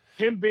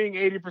him being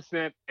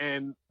 80%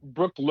 and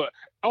Brook.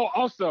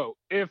 Also,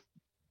 if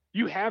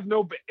you have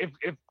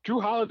if Drew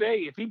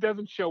Holiday, if he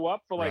doesn't show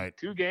up for like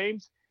 2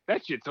 games,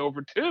 that shit's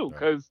over too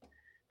because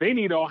they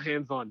need all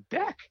hands on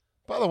deck.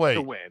 By the way,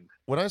 to win.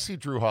 When I see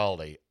Drew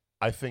Holiday,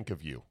 I think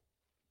of you.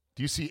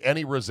 Do you see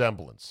any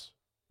resemblance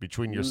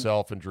between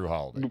yourself and Drew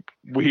Holiday?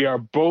 We are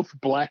both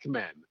black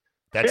men.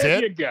 That's there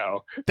it? You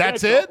go.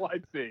 That's it? All I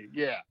see.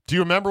 Yeah. Do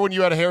you remember when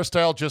you had a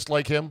hairstyle just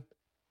like him?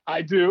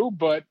 I do,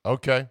 but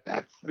okay.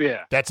 That's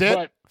it?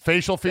 But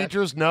facial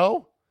features?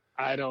 No?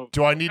 I don't.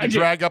 Do I need to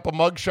drag up a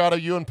mugshot of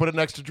you and put it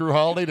next to Drew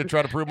Holiday to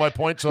try to prove my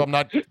point so I'm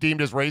not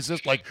deemed as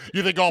racist? Like,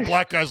 you think all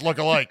black guys look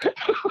alike?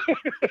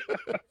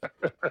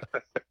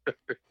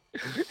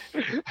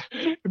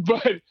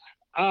 But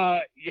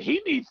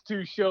he needs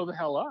to show the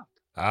hell up.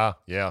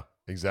 Yeah,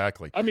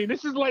 exactly. I mean,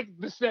 this is like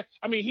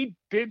he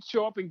did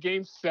show up in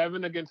Game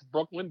 7 against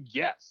Brooklyn,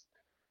 yes,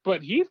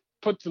 but he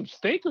put some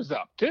stinkers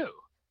up too.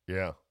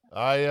 Yeah,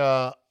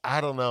 I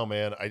don't know,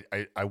 man.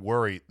 I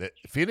worry that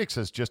Phoenix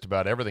has just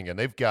about everything, and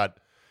they got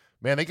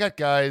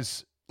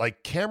guys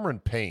like Cameron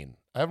Payne.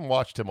 I haven't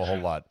watched him a whole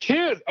lot.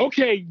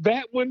 Okay,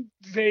 that one,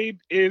 Zabe,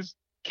 is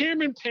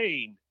Cameron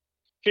Payne.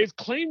 His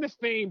claim to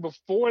fame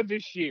before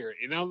this year,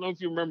 and I don't know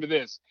if you remember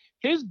this,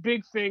 his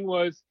big thing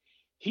was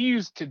he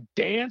used to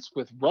dance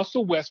with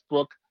Russell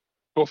Westbrook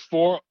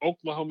before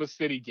Oklahoma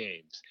City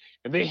games.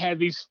 And they had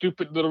these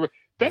stupid little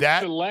 –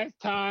 that's the last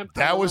time –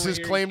 That was his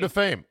claim to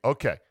fame.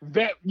 Okay.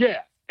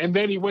 And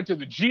then he went to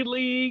the G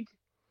League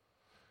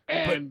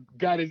and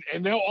got his –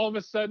 and now all of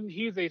a sudden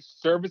he's a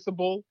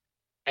serviceable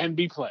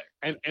NBA player.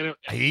 And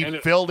he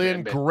filled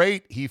in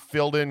great. He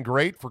filled in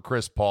great for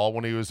Chris Paul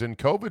when he was in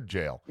COVID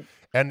jail.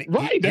 And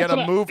he had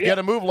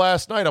a move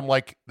last night. I'm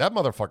like, that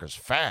motherfucker's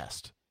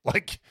fast.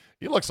 Like,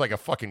 he looks like a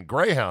fucking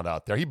greyhound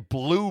out there. He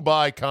blew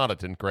by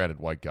Kitten, granted,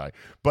 white guy.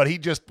 But he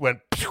just went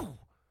pew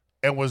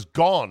and was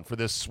gone for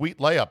this sweet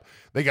layup.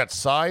 They got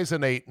size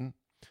in Ayton.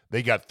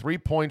 They got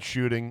 3-point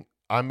shooting.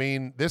 I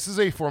mean, this is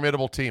a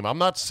formidable team. I'm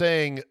not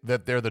saying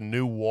that they're the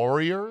new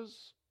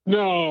Warriors.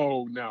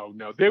 No.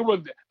 They were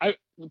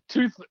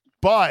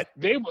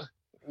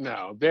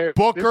they're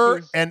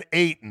Booker and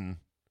Ayton,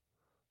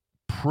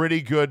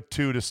 pretty good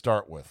too to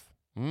start with.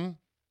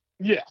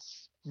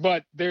 Yes,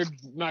 but they're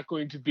not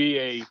going to be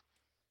a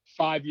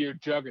 5-year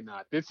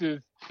juggernaut. This is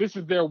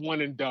their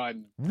one and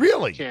done.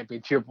 Really?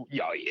 Championship. Oh,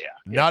 yeah.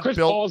 Not Chris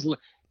built. Paul's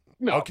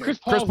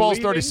Chris Paul's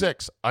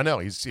 36. I know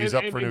he's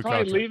up for a new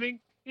contract. Leaving.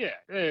 Yeah,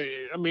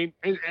 I mean,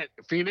 and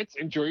Phoenix,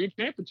 enjoy your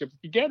championship if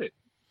you get it.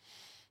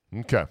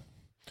 Okay.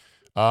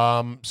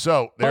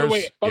 So there's.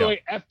 By the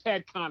way, F.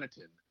 Pat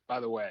Connaughton. By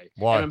the way,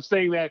 why? And I'm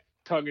saying that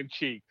tongue in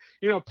cheek.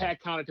 You know, Pat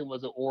Connaughton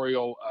was an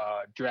Oriole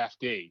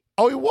draftee.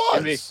 Oh, he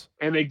was.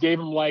 And they gave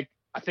him like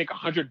I think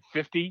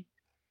 150,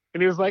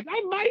 and he was like,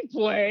 I might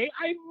play,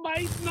 I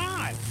might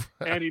not,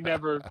 and he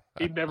never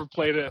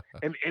played an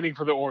inning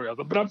for the Orioles.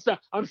 But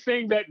I'm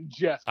saying that in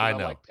jest. I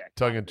know, like Pat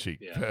tongue in cheek.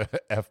 Yeah.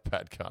 F.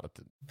 Pat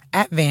Connaughton.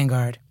 At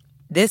Vanguard,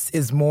 this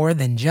is more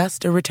than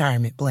just a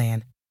retirement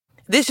plan.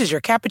 This is your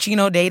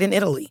cappuccino date in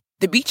Italy,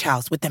 the beach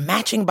house with the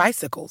matching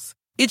bicycles.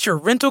 It's your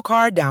rental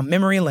car down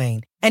memory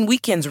lane, and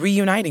weekends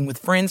reuniting with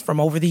friends from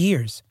over the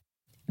years.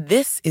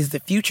 This is the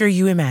future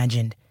you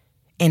imagined,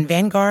 and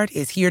Vanguard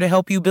is here to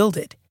help you build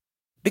it.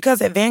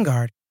 Because at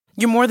Vanguard,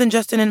 you're more than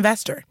just an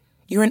investor.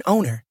 You're an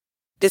owner.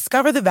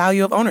 Discover the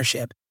value of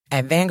ownership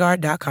at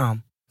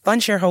Vanguard.com.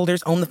 Fund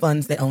shareholders own the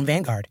funds that own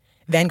Vanguard.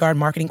 Vanguard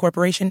Marketing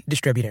Corporation,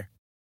 distributor.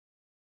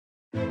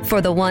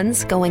 For the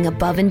ones going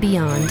above and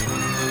beyond.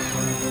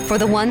 For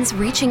the ones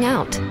reaching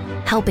out,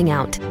 helping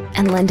out,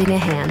 and lending a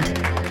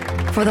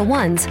hand. For the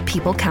ones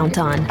people count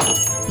on.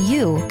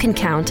 You can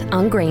count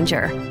on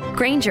Grainger.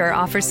 Grainger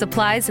offers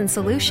supplies and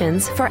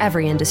solutions for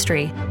every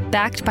industry.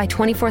 Backed by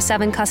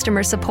 24/7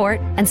 customer support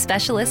and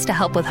specialists to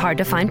help with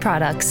hard-to-find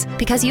products.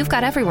 Because you've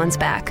got everyone's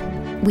back.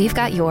 We've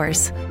got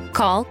yours.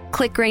 Call,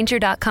 click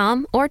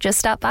Grainger.com, or just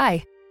stop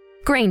by.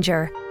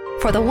 Grainger,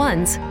 for the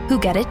ones who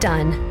get it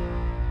done.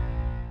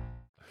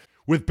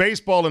 With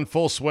baseball in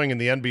full swing and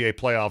the NBA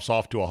playoffs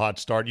off to a hot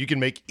start, you can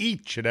make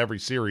each and every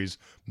series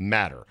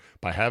matter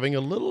by having a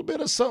little bit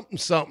of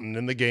something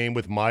in the game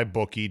with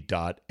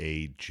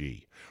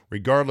MyBookie.ag.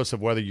 Regardless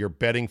of whether you're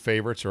betting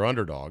favorites or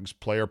underdogs,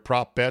 player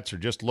prop bets, or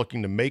just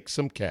looking to make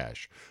some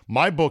cash,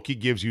 MyBookie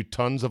gives you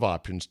tons of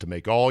options to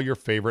make all your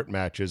favorite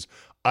matches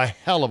a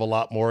hell of a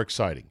lot more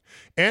exciting.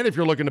 And if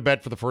you're looking to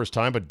bet for the first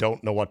time but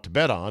don't know what to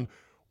bet on,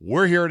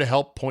 we're here to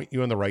help point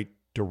you in the right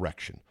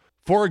direction.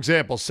 For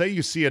example, say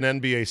you see an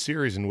NBA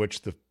series in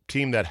which the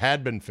team that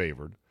had been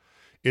favored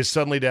is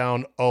suddenly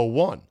down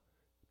 0-1.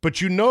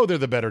 But you know they're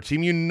the better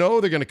team. You know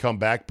they're going to come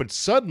back. But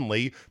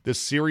suddenly, the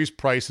series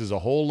price is a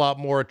whole lot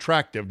more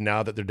attractive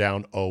now that they're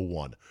down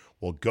 0-1.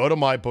 Well, go to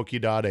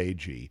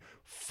mybookie.ag,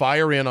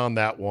 fire in on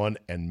that one,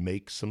 and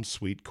make some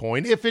sweet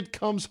coin if it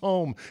comes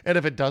home. And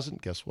if it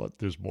doesn't, guess what?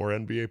 There's more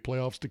NBA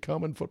playoffs to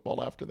come and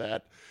football after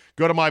that.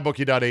 Go to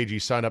mybookie.ag,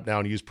 sign up now,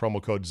 and use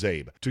promo code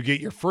ZABE to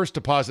get your first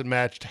deposit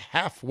matched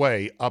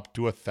halfway up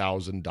to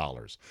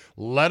 $1,000.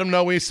 Let them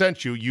know we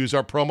sent you. Use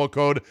our promo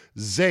code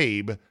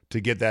ZABE to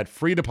get that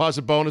free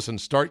deposit bonus and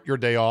start your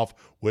day off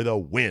with a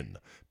win.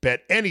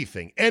 Bet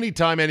anything,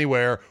 anytime,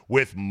 anywhere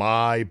with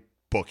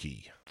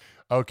MyBookie.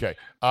 Okay.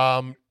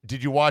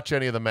 Did you watch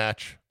any of the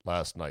match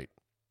last night?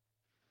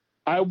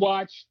 I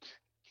watched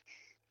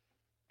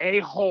a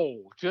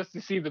hole just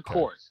to see the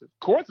course. The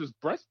course is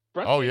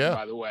breathtaking, Oh, yeah.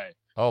 by the way.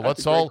 Oh,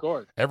 That's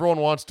everyone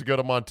wants to go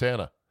to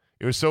Montana.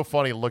 It was so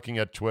funny looking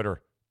at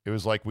Twitter. It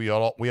was like we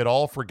had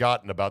all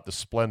forgotten about the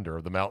splendor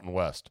of the Mountain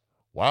West.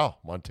 Wow,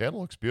 Montana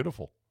looks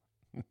beautiful.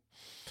 Of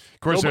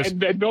course,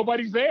 and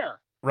nobody's there.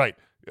 Right.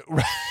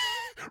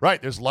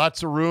 Right. There's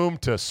lots of room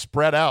to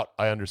spread out,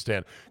 I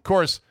understand. Of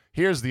course,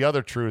 here's the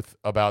other truth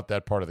about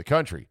that part of the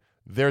country.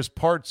 There's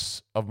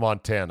parts of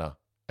Montana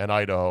and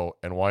Idaho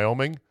and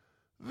Wyoming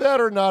that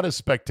are not as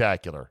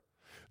spectacular,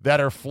 that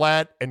are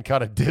flat and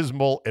kind of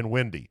dismal and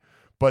windy.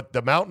 But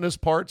the mountainous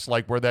parts,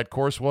 like where that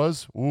course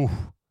was, ooh,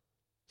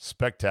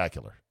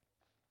 spectacular.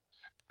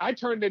 I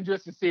turned in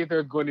just to see if there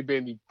was going to be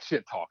any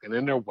shit talking,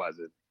 and there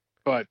wasn't.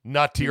 But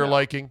not to your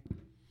liking?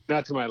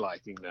 Not to my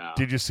liking, no.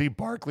 Did you see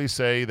Barkley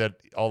say that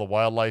all the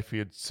wildlife he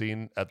had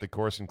seen at the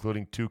course,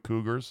 including 2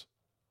 cougars,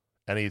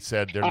 and he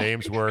said their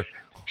names were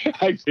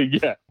I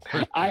did, yeah.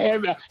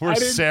 were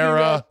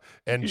Sarah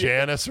and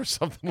Janice or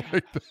something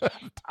like that.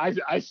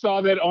 I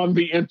saw that on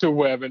the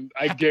interweb, and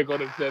I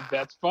giggled and said,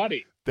 that's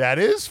funny. That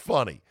is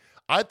funny.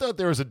 I thought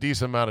there was a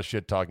decent amount of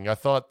shit talking. I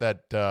thought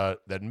that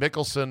that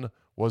Mickelson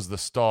was the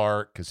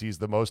star because he's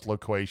the most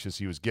loquacious.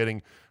 He was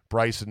getting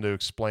Bryson to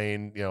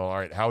explain, all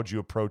right, how would you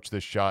approach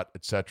this shot,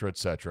 et cetera, et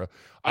cetera.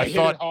 I hit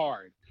it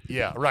hard.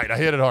 Yeah, right. I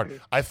hit it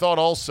hard. I thought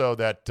also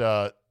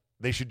that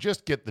they should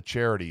just get the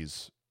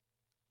charities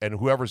and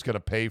whoever's going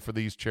to pay for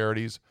these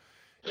charities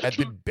at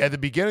the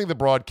beginning of the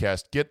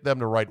broadcast, get them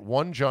to write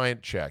one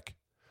giant check,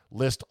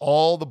 list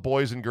all the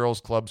boys and girls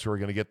clubs who are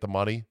going to get the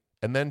money,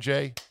 and then,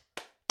 Jay,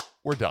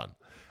 we're done.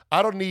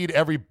 I don't need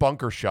every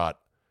bunker shot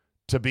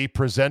to be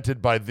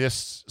presented by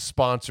this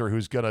sponsor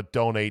who's going to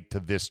donate to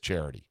this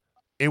charity.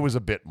 It was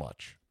a bit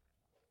much.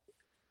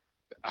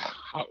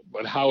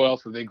 But how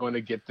else are they going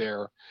to get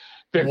their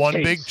one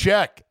case? Big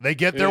check? They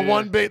get their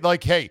one big,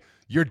 like, hey,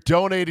 you're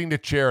donating to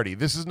charity.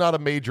 This is not a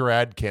major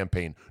ad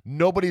campaign.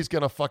 Nobody's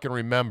going to fucking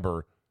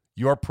remember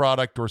your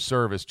product or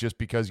service just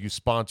because you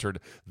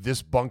sponsored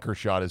this bunker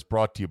shot is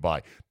brought to you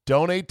by.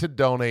 Donate to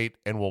donate,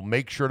 and we'll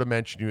make sure to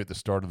mention you at the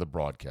start of the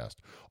broadcast.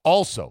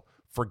 Also,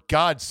 for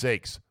God's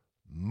sakes,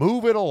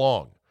 move it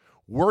along.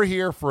 We're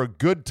here for a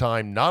good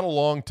time, not a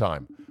long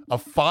time. A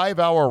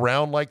 5-hour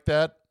round like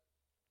that?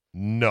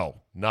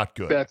 No, not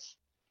good.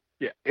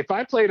 If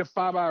I played a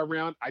 5-hour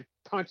round, I'd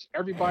punch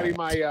everybody in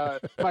my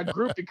my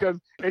group because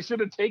it should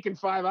have taken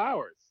 5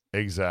 hours.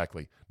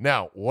 Exactly.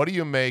 Now, what do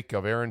you make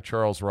of Aaron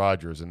Charles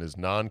Rodgers and his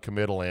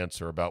non-committal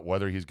answer about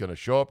whether he's going to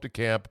show up to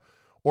camp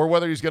or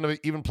whether he's going to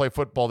even play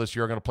football this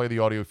year? I'm going to play the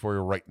audio for you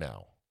right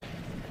now.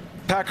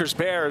 Packers,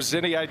 Bears,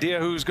 any idea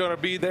who's going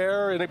to be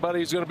there? Anybody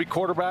who's going to be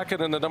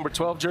quarterbacking in the number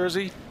 12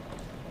 jersey?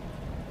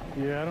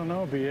 Yeah, I don't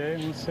know, BA.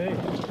 Let's see.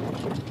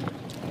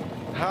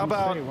 How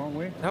about see, won't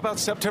we? how about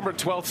September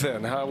 12th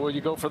then? Will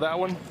you go for that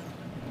one?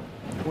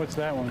 What's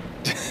that one?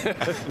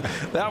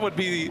 That would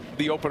be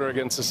the opener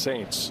against the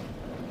Saints.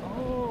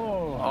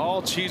 Oh.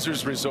 All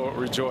cheesers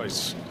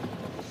rejoice.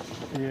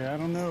 Yeah, I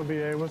don't know,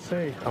 BA. We'll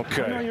see.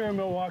 Okay. I know you're a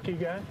Milwaukee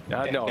guy.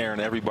 I know. Aaron,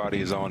 everybody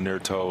is on their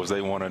toes.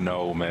 They want to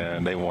know,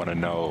 man. They want to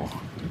know.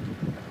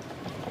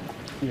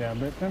 Yeah,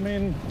 but I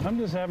mean, I'm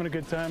just having a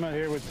good time out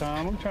here with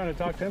Tom. I'm trying to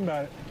talk to him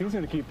about it. If he's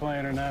going to keep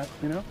playing or not,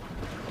 you know?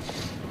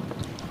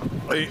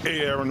 Hey,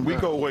 Aaron, we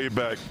go way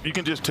back. You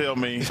can just tell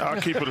me. I'll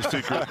keep it a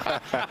secret.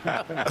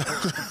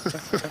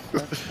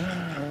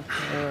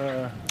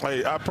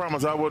 Hey, I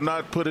promise I will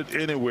not put it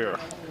anywhere.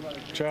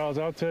 Charles,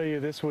 I'll tell you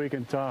this week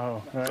in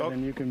Tahoe, right? Oh.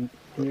 And you can.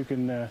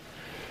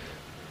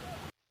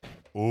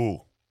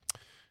 Ooh.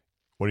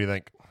 What do you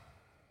think?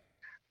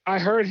 I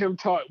heard him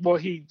talk. Well,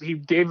 he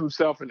gave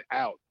himself an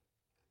out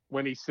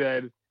when he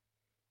started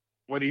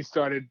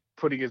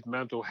putting his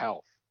mental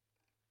health.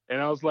 And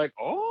I was like,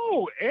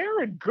 oh,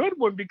 Aaron, good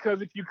one,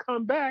 because if you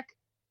come back,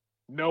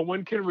 no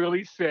one can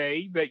really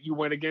say that you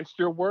went against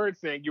your word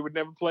saying you would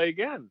never play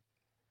again.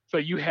 So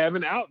you have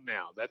an out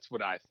now. That's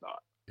what I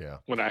thought. Yeah.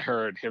 When I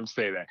heard him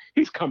say that.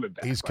 He's coming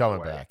back. He's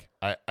coming back.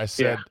 I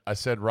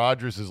said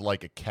Rodgers is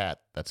like a cat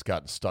that's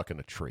gotten stuck in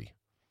a tree.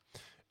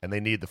 And they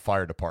need the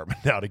fire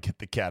department now to get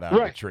the cat out of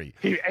the tree.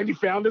 He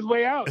found his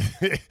way out.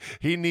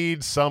 He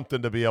needs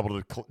something to be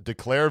able to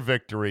declare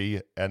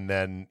victory and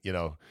then,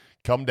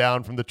 come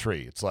down from the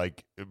tree. It's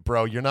like,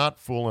 bro, you're not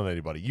fooling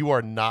anybody. You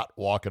are not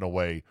walking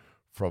away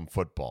from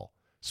football,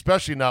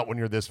 especially not when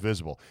you're this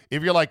visible.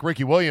 If you're like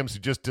Ricky Williams, who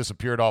just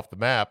disappeared off the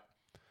map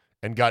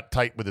and got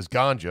tight with his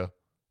ganja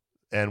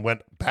and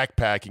went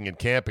backpacking and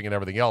camping and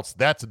everything else,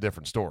 that's a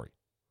different story.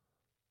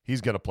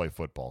 He's going to play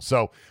football.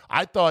 So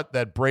I thought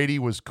that Brady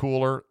was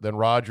cooler than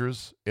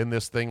Rodgers in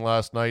this thing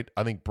last night.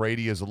 I think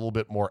Brady is a little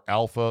bit more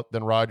alpha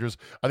than Rodgers.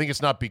 I think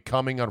it's not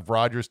becoming of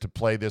Rodgers to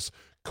play this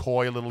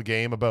coy little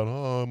game about,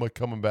 am I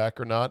coming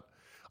back or not?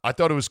 I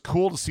thought it was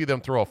cool to see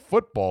them throw a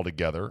football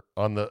together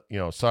on the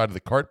side of the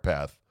cart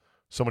path.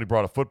 Somebody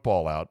brought a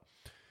football out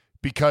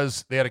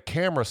because they had a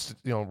camera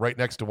right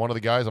next to one of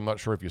the guys. I'm not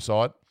sure if you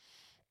saw it.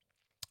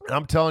 And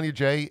I'm telling you,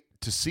 Jay,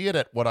 to see it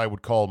at what I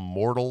would call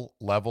mortal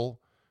level,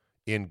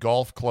 in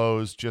golf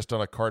clothes, just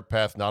on a cart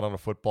path, not on a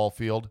football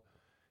field,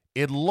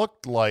 it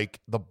looked like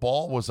the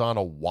ball was on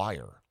a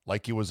wire,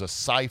 like it was a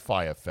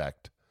sci-fi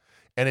effect,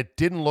 and it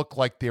didn't look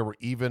like they were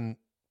even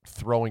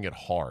throwing it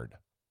hard.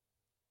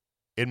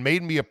 It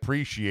made me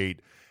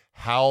appreciate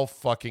how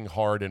fucking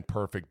hard and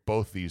perfect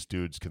both these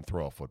dudes can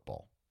throw a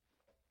football.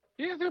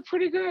 Yeah, they're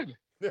pretty good.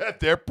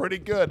 They're pretty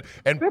good.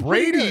 And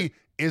Brady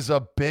is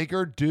a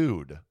bigger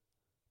dude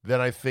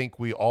than I think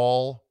we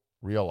all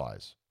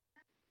realize.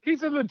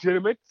 He's a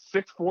legitimate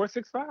 6'4",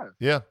 6'5".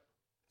 Yeah.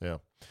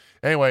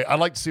 Anyway, I'd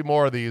like to see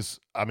more of these.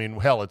 I mean,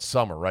 hell, it's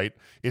summer, right?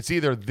 It's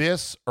either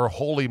this or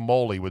Holy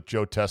Moly with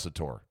Joe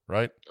Tessitore,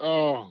 right?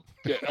 Oh,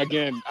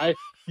 again,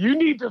 you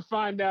need to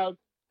find out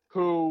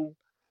who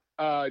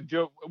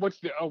Joe. What's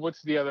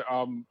the other?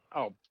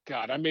 Oh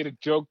God, I made a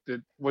joke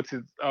that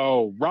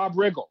Rob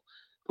Riggle.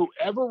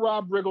 Whoever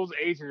Rob Riggle's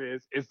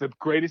agent is the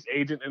greatest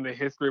agent in the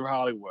history of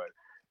Hollywood,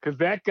 because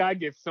that guy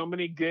gets so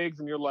many gigs,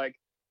 and you're like,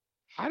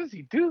 how does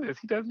he do this?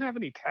 He doesn't have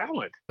any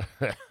talent.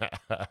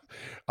 All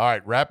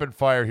right, rapid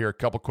fire here. A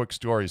couple quick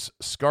stories.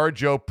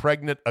 ScarJo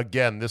pregnant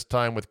again, this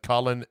time with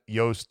Colin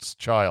Yost's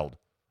child.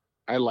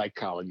 I like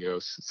Colin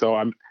Yost.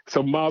 So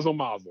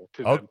mazel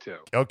to them too.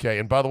 Okay,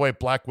 and by the way,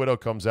 Black Widow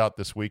comes out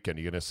this weekend.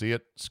 You going to see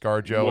it?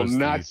 ScarJo will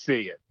not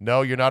see it.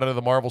 No, you're not into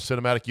the Marvel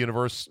Cinematic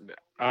Universe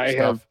I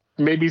have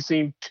maybe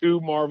seen 2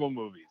 Marvel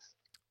movies.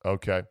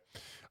 Okay.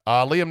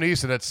 Liam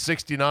Neeson at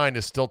 69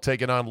 is still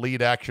taking on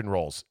lead action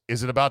roles.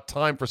 Is it about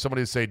time for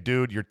somebody to say,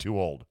 dude, you're too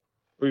old?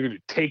 We're going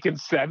to Taken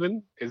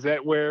 7? Is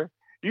that where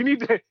you need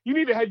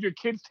to have your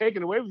kids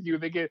taken away with you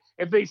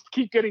if they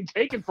keep getting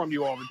taken from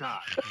you all the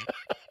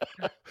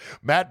time?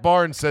 Matt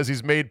Barnes says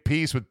he's made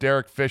peace with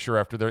Derek Fisher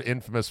after their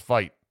infamous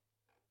fight.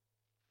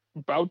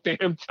 About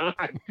damn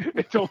time.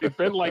 It's only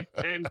been like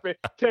 10,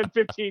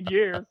 15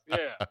 years.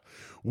 Yeah.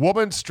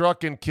 Woman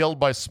struck and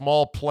killed by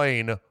small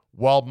plane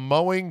while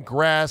mowing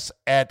grass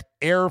at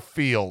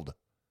airfield.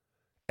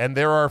 And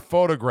there are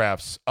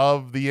photographs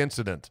of the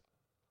incident.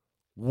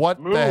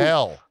 What the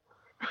hell?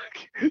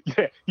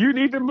 Yeah, you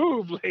need to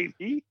move,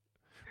 lady.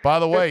 By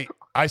the way,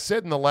 I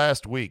said in the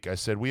last week,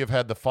 we have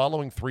had the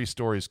following 3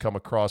 stories come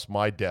across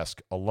my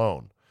desk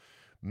alone.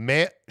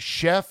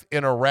 Chef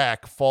in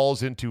Iraq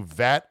falls into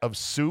vat of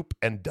soup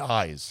and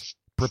dies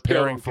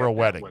preparing for a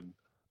wedding. One.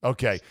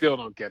 Okay. Still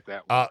don't get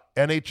that one.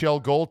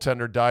 NHL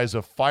goaltender dies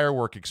of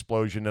firework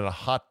explosion in a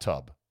hot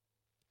tub.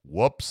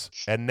 Whoops.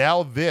 And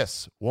now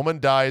this woman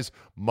dies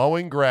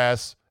mowing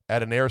grass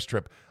at an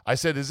airstrip. I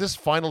said, is this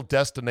Final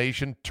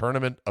Destination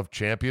Tournament of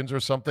Champions or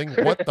something?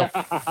 What the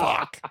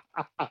fuck?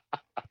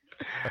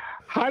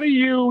 How do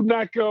you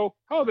not go,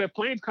 oh, that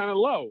plane's kind of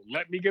low.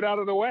 Let me get out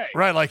of the way.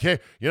 Right. Like, hey,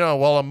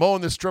 while I'm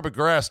mowing this strip of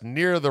grass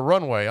near the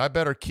runway, I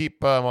better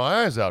keep my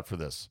eyes out for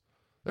this.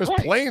 There's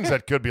planes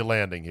that could be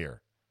landing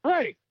here.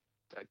 Right.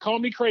 Call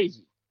me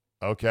crazy.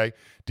 Okay.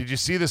 Did you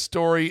see the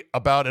story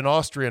about an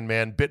Austrian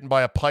man bitten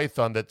by a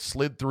python that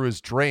slid through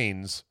his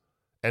drains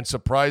and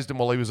surprised him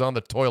while he was on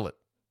the toilet?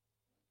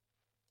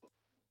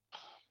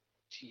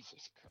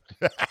 Jesus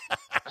Christ.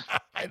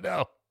 I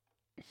know.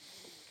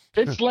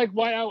 It's like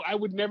why I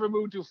would never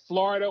move to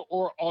Florida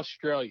or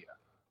Australia.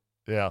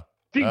 Yeah.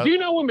 Do you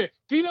know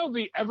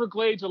the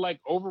Everglades are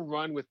like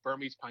overrun with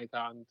Burmese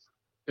pythons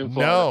in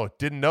Florida? No,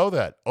 didn't know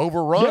that.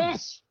 Overrun?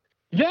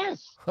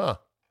 Yes. Huh.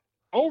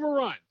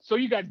 Overrun. So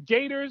you got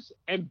gators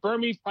and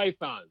Burmese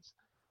pythons.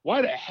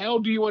 Why the hell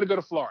do you want to go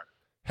to Florida?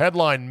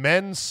 Headline,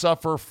 men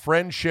suffer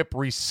friendship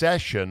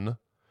recession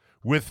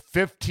with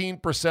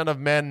 15% of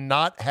men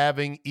not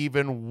having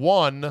even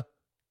one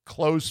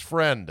close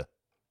friend.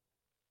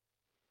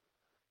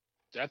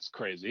 That's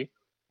crazy.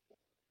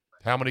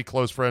 How many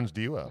close friends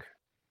do you have?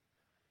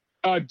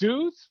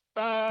 Dudes?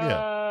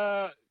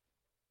 Yeah.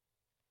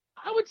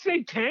 I would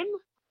say 10.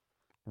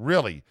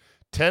 Really?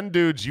 10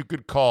 dudes you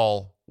could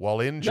call while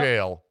in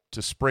jail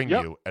to spring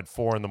you at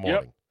 4 a.m.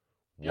 Yep.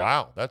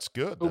 Wow, that's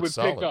good. Who That's would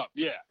solid. pick up?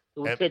 Yeah.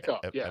 Who would pick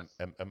up? Yes.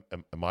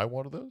 Am I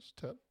one of those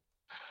 10?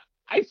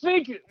 I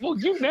think. Well,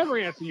 you never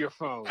answer your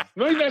phone.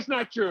 Maybe that's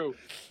not true.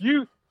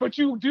 But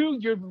you do.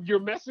 Your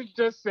message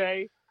does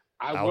say,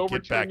 "I will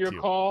return your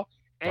call."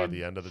 By and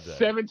the end of the day,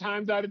 7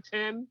 times out of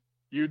 10,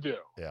 you do.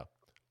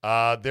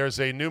 Yeah. There's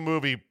a new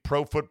movie,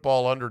 Pro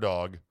Football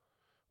Underdog,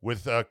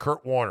 with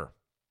Kurt Warner.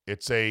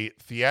 It's a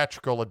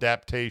theatrical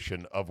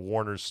adaptation of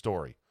Warner's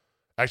story.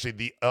 Actually,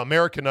 The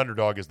American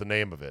Underdog is the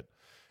name of it.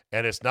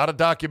 And it's not a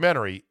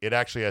documentary. It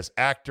actually has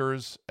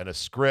actors and a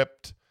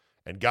script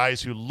and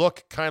guys who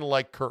look kind of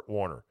like Kurt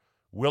Warner.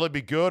 Will it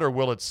be good or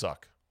will it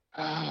suck?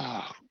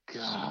 Oh,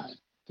 God.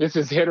 This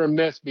is hit or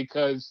miss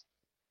because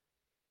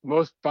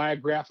most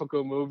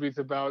biographical movies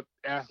about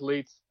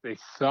athletes, they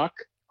suck.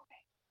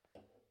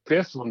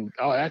 This one,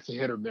 that's a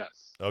hit or miss.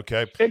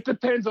 Okay. It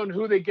depends on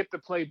who they get to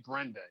play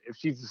Brenda, if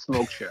she's a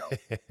smoke show.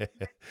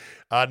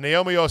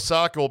 Naomi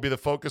Osaka will be the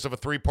focus of a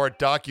 3-part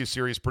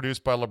docuseries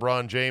produced by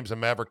LeBron James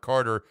and Maverick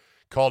Carter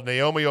called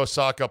Naomi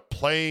Osaka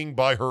Playing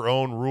by Her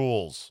Own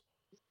Rules.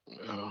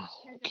 Oh,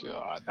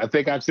 God. I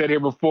think I've said here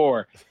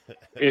before,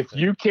 if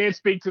you can't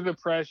speak to the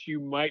press, you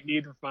might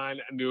need to find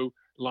a new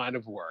line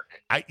of work.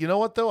 You know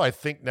what, though? I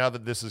think now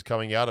that this is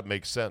coming out, it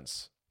makes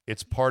sense.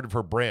 It's part of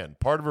her brand.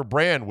 Part of her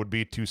brand would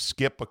be to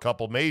skip a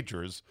couple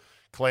majors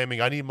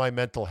claiming I need my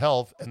mental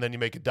health, and then you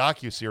make a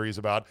docuseries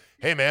about,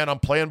 hey, man, I'm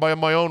playing by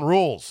my own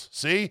rules.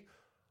 See?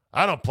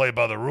 I don't play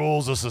by the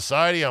rules of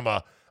society. I'm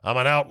an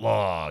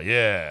outlaw.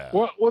 Yeah.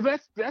 Well,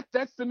 that's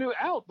the new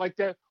out. Like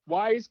that.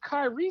 Why is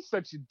Kyrie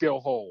such a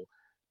dill hole?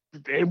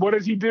 And what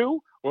does he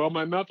do? Well,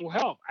 my mental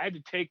health. I had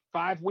to take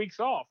 5 weeks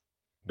off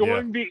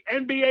during the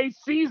NBA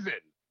season.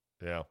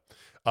 Yeah.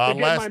 To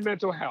get my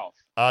mental health.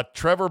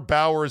 Trevor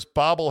Bauer's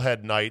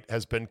bobblehead night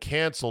has been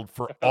canceled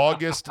for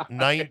August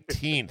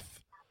 19th.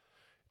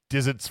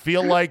 Does it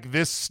feel like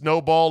this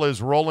snowball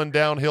is rolling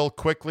downhill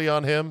quickly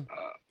on him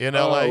in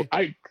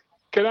L.A.?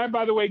 Can I,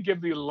 by the way,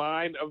 give the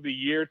line of the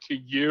year to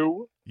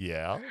you?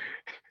 Yeah.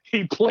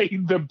 He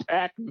played the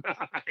back 9.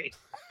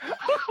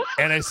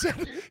 And I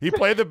said he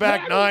played the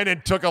back 9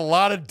 and took a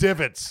lot of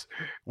divots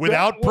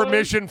without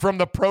permission from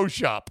the pro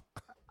shop.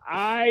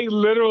 I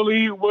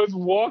literally was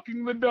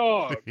walking the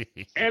dog,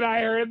 and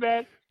I heard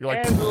that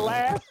and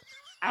laughed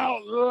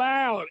out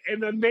loud.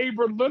 And the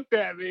neighbor looked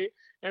at me,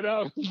 and I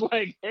was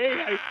like,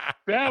 "Hey,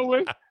 that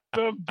was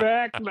the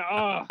back.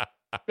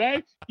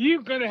 That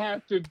you're gonna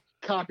have to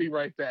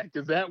copyright that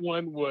because that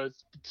one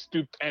was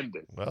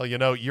stupendous." Well,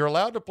 you're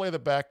allowed to play the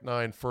back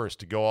 9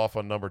 first to go off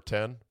on number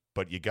 10.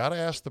 But you got to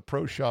ask the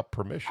pro shop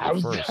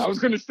permission first. I was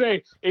going to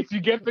say, if you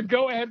get the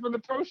go-ahead from the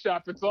pro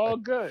shop, it's all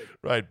good.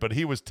 Right, but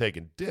he was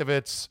taking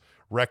divots,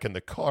 wrecking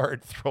the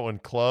cart, throwing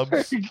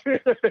clubs. Hitting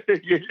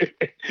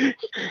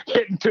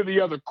to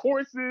the other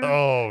courses.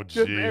 Oh,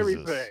 just Jesus.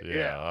 Everything.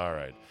 Yeah, all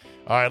right.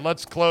 All right,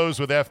 let's close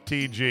with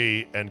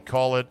FTG and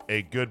call it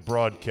a good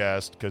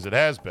broadcast because it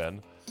has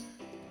been.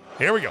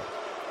 Here we go.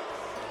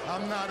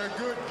 I'm not a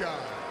good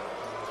guy.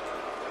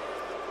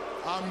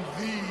 I'm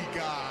the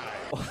guy.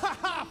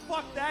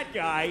 Fuck that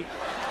guy.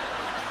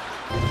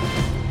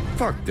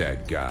 Fuck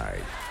that guy.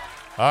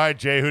 All right,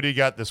 Jay, who do you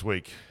got this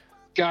week?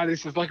 God,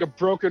 this is like a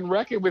broken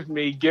record with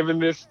me, giving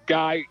this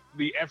guy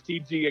the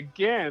FTG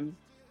again.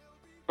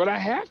 But I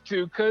have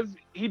to because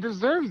he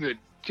deserves it.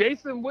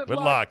 Jason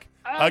Whitlock.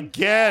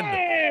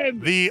 Again.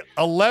 The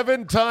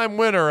 11-time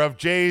winner of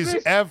Jay's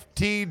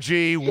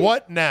FTG.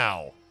 What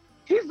now?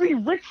 He's the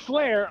Ric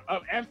Flair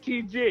of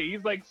FTG.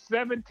 He's like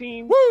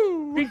 17.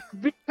 Woo!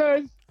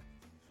 Because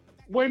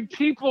when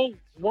people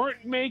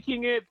weren't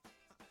making it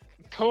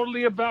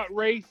totally about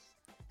race,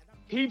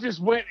 he just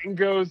went and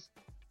goes,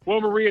 well,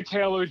 Maria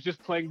Taylor is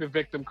just playing the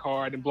victim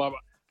card and blah, blah.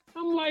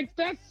 I'm like,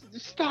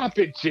 stop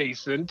it,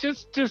 Jason.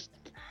 Just,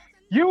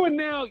 you're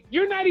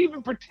not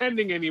even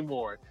pretending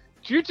anymore.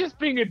 You're just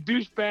being a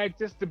douchebag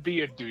just to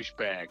be a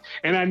douchebag.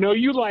 And I know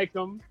you like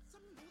him,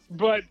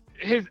 but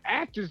his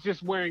act is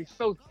just wearing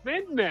so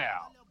thin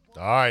now.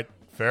 All right.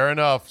 Fair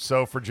enough.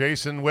 So for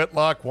Jason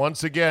Whitlock,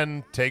 once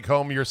again, take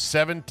home your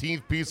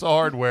 17th piece of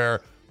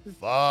hardware.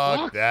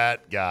 Fuck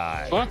that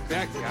guy. Fuck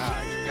that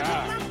guy.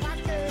 God.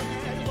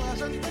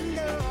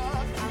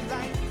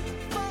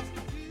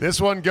 This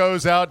one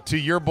goes out to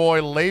your boy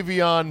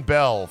Le'Veon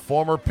Bell,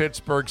 former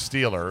Pittsburgh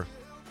Steeler,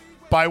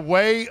 by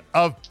way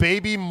of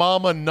baby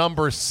mama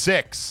number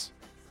 6.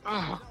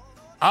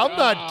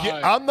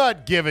 I'm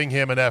not giving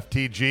him an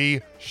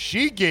FTG.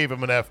 She gave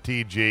him an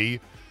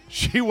FTG.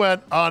 She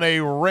went on a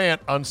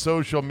rant on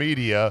social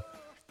media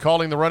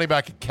calling the running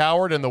back a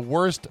coward and the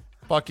worst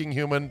fucking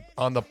human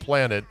on the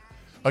planet,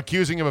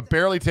 accusing him of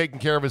barely taking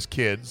care of his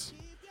kids,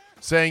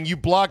 saying, you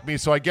blocked me,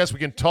 so I guess we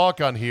can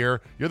talk on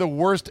here. You're the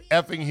worst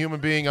effing human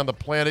being on the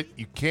planet.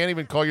 You can't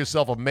even call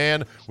yourself a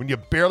man when you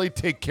barely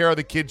take care of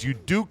the kids you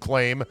do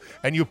claim,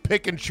 and you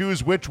pick and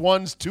choose which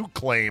ones to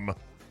claim.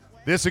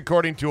 This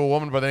according to a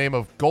woman by the name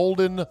of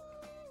Golden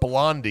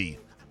Blondie.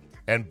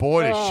 And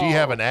boy, does she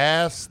have an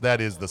ass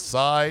that is the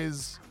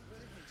size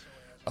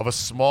of a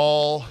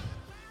small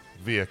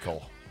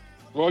vehicle.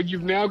 Well,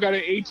 you've now got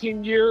an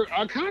 18-year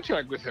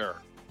contract with her.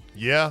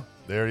 Yeah,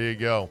 there you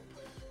go.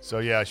 So,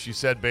 yeah, she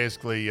said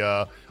basically,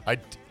 by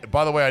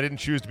the way, I didn't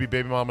choose to be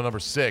baby mama number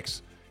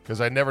 6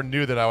 because I never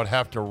knew that I would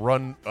have to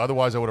run.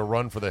 Otherwise, I would have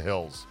run for the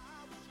hills.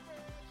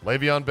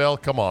 Le'Veon Bell,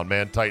 come on,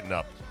 man, tighten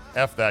up.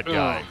 F that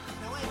guy.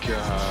 Oh,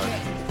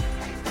 God.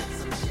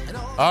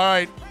 All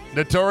right,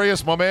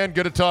 Notorious, my man,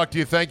 good to talk to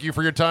you. Thank you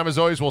for your time as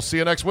always. We'll see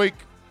you next week.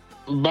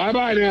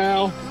 Bye-bye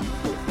now.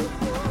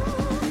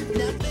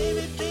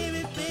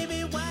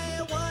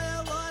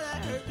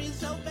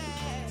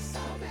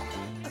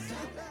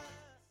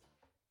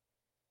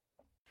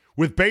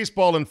 With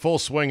baseball in full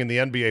swing and the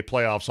NBA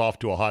playoffs off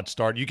to a hot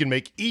start, you can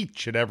make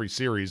each and every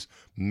series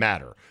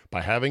matter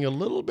by having a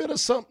little bit of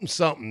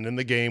something in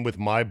the game with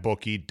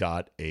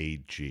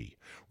MyBookie.ag.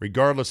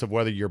 Regardless of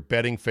whether you're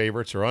betting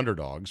favorites or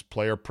underdogs,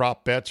 player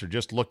prop bets, or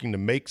just looking to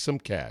make some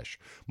cash,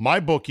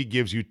 MyBookie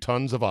gives you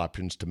tons of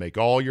options to make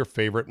all your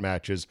favorite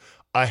matches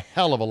a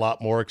hell of a lot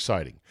more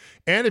exciting.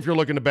 And if you're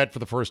looking to bet for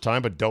the first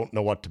time but don't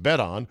know what to bet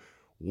on,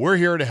 we're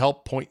here to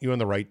help point you in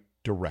the right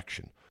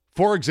direction.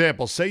 For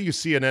example, say you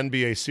see an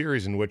NBA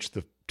series in which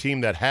the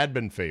team that had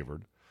been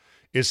favored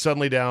is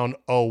suddenly down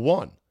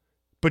 0-1.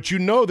 But you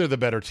know they're the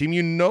better team.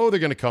 You know they're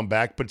going to come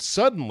back. But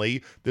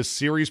suddenly, the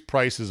series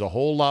price is a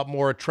whole lot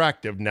more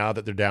attractive now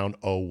that they're down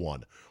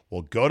 0-1.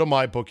 Well, go to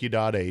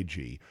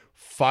MyBookie.ag,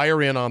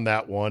 fire in on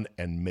that one,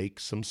 and make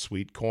some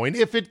sweet coin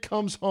if it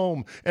comes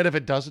home. And if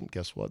it doesn't,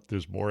 guess what?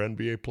 There's more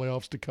NBA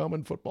playoffs to come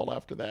and football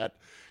after that.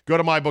 Go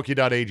to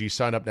MyBookie.ag,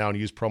 sign up now, and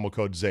use promo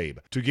code ZABE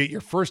to get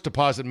your first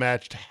deposit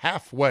matched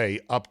halfway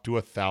up to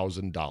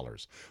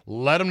 $1,000.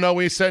 Let them know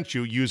we sent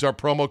you. Use our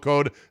promo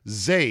code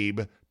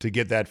ZABE to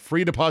get that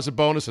free deposit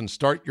bonus and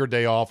start your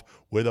day off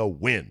with a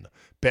win.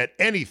 Bet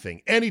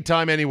anything,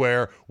 anytime,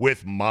 anywhere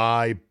with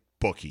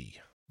MyBookie.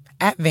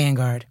 At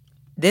Vanguard,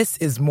 this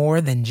is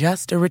more than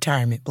just a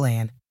retirement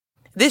plan.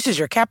 This is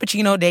your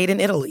cappuccino date in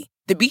Italy,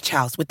 the beach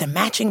house with the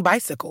matching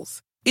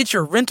bicycles. It's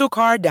your rental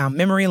car down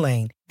memory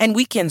lane and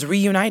weekends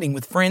reuniting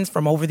with friends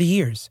from over the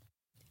years.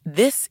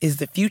 This is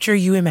the future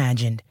you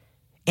imagined,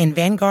 and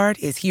Vanguard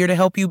is here to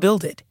help you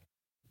build it.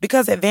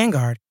 Because at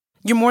Vanguard,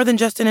 you're more than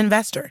just an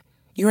investor.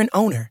 You're an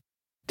owner.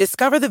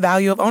 Discover the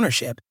value of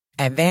ownership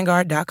at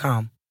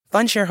Vanguard.com.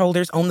 Fund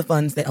shareholders own the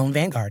funds that own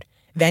Vanguard.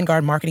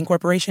 Vanguard Marketing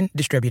Corporation,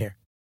 distributor.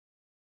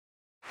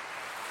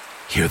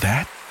 Hear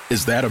that?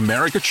 Is that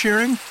America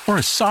cheering or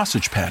a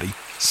sausage patty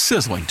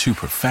sizzling to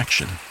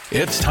perfection?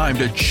 It's time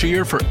to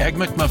cheer for Egg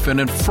McMuffin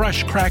and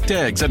fresh cracked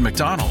eggs at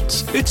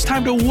McDonald's. It's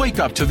time to wake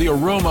up to the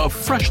aroma of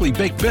freshly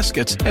baked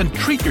biscuits and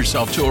treat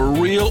yourself to a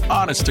real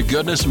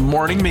honest-to-goodness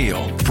morning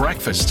meal.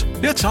 Breakfast,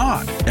 it's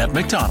on at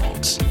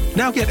McDonald's.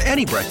 Now get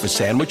any breakfast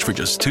sandwich for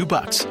just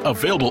 $2.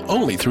 Available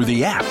only through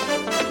the app.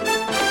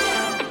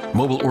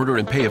 Mobile order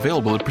and pay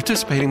available at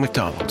participating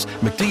McDonald's.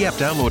 McD app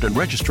download and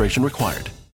registration required.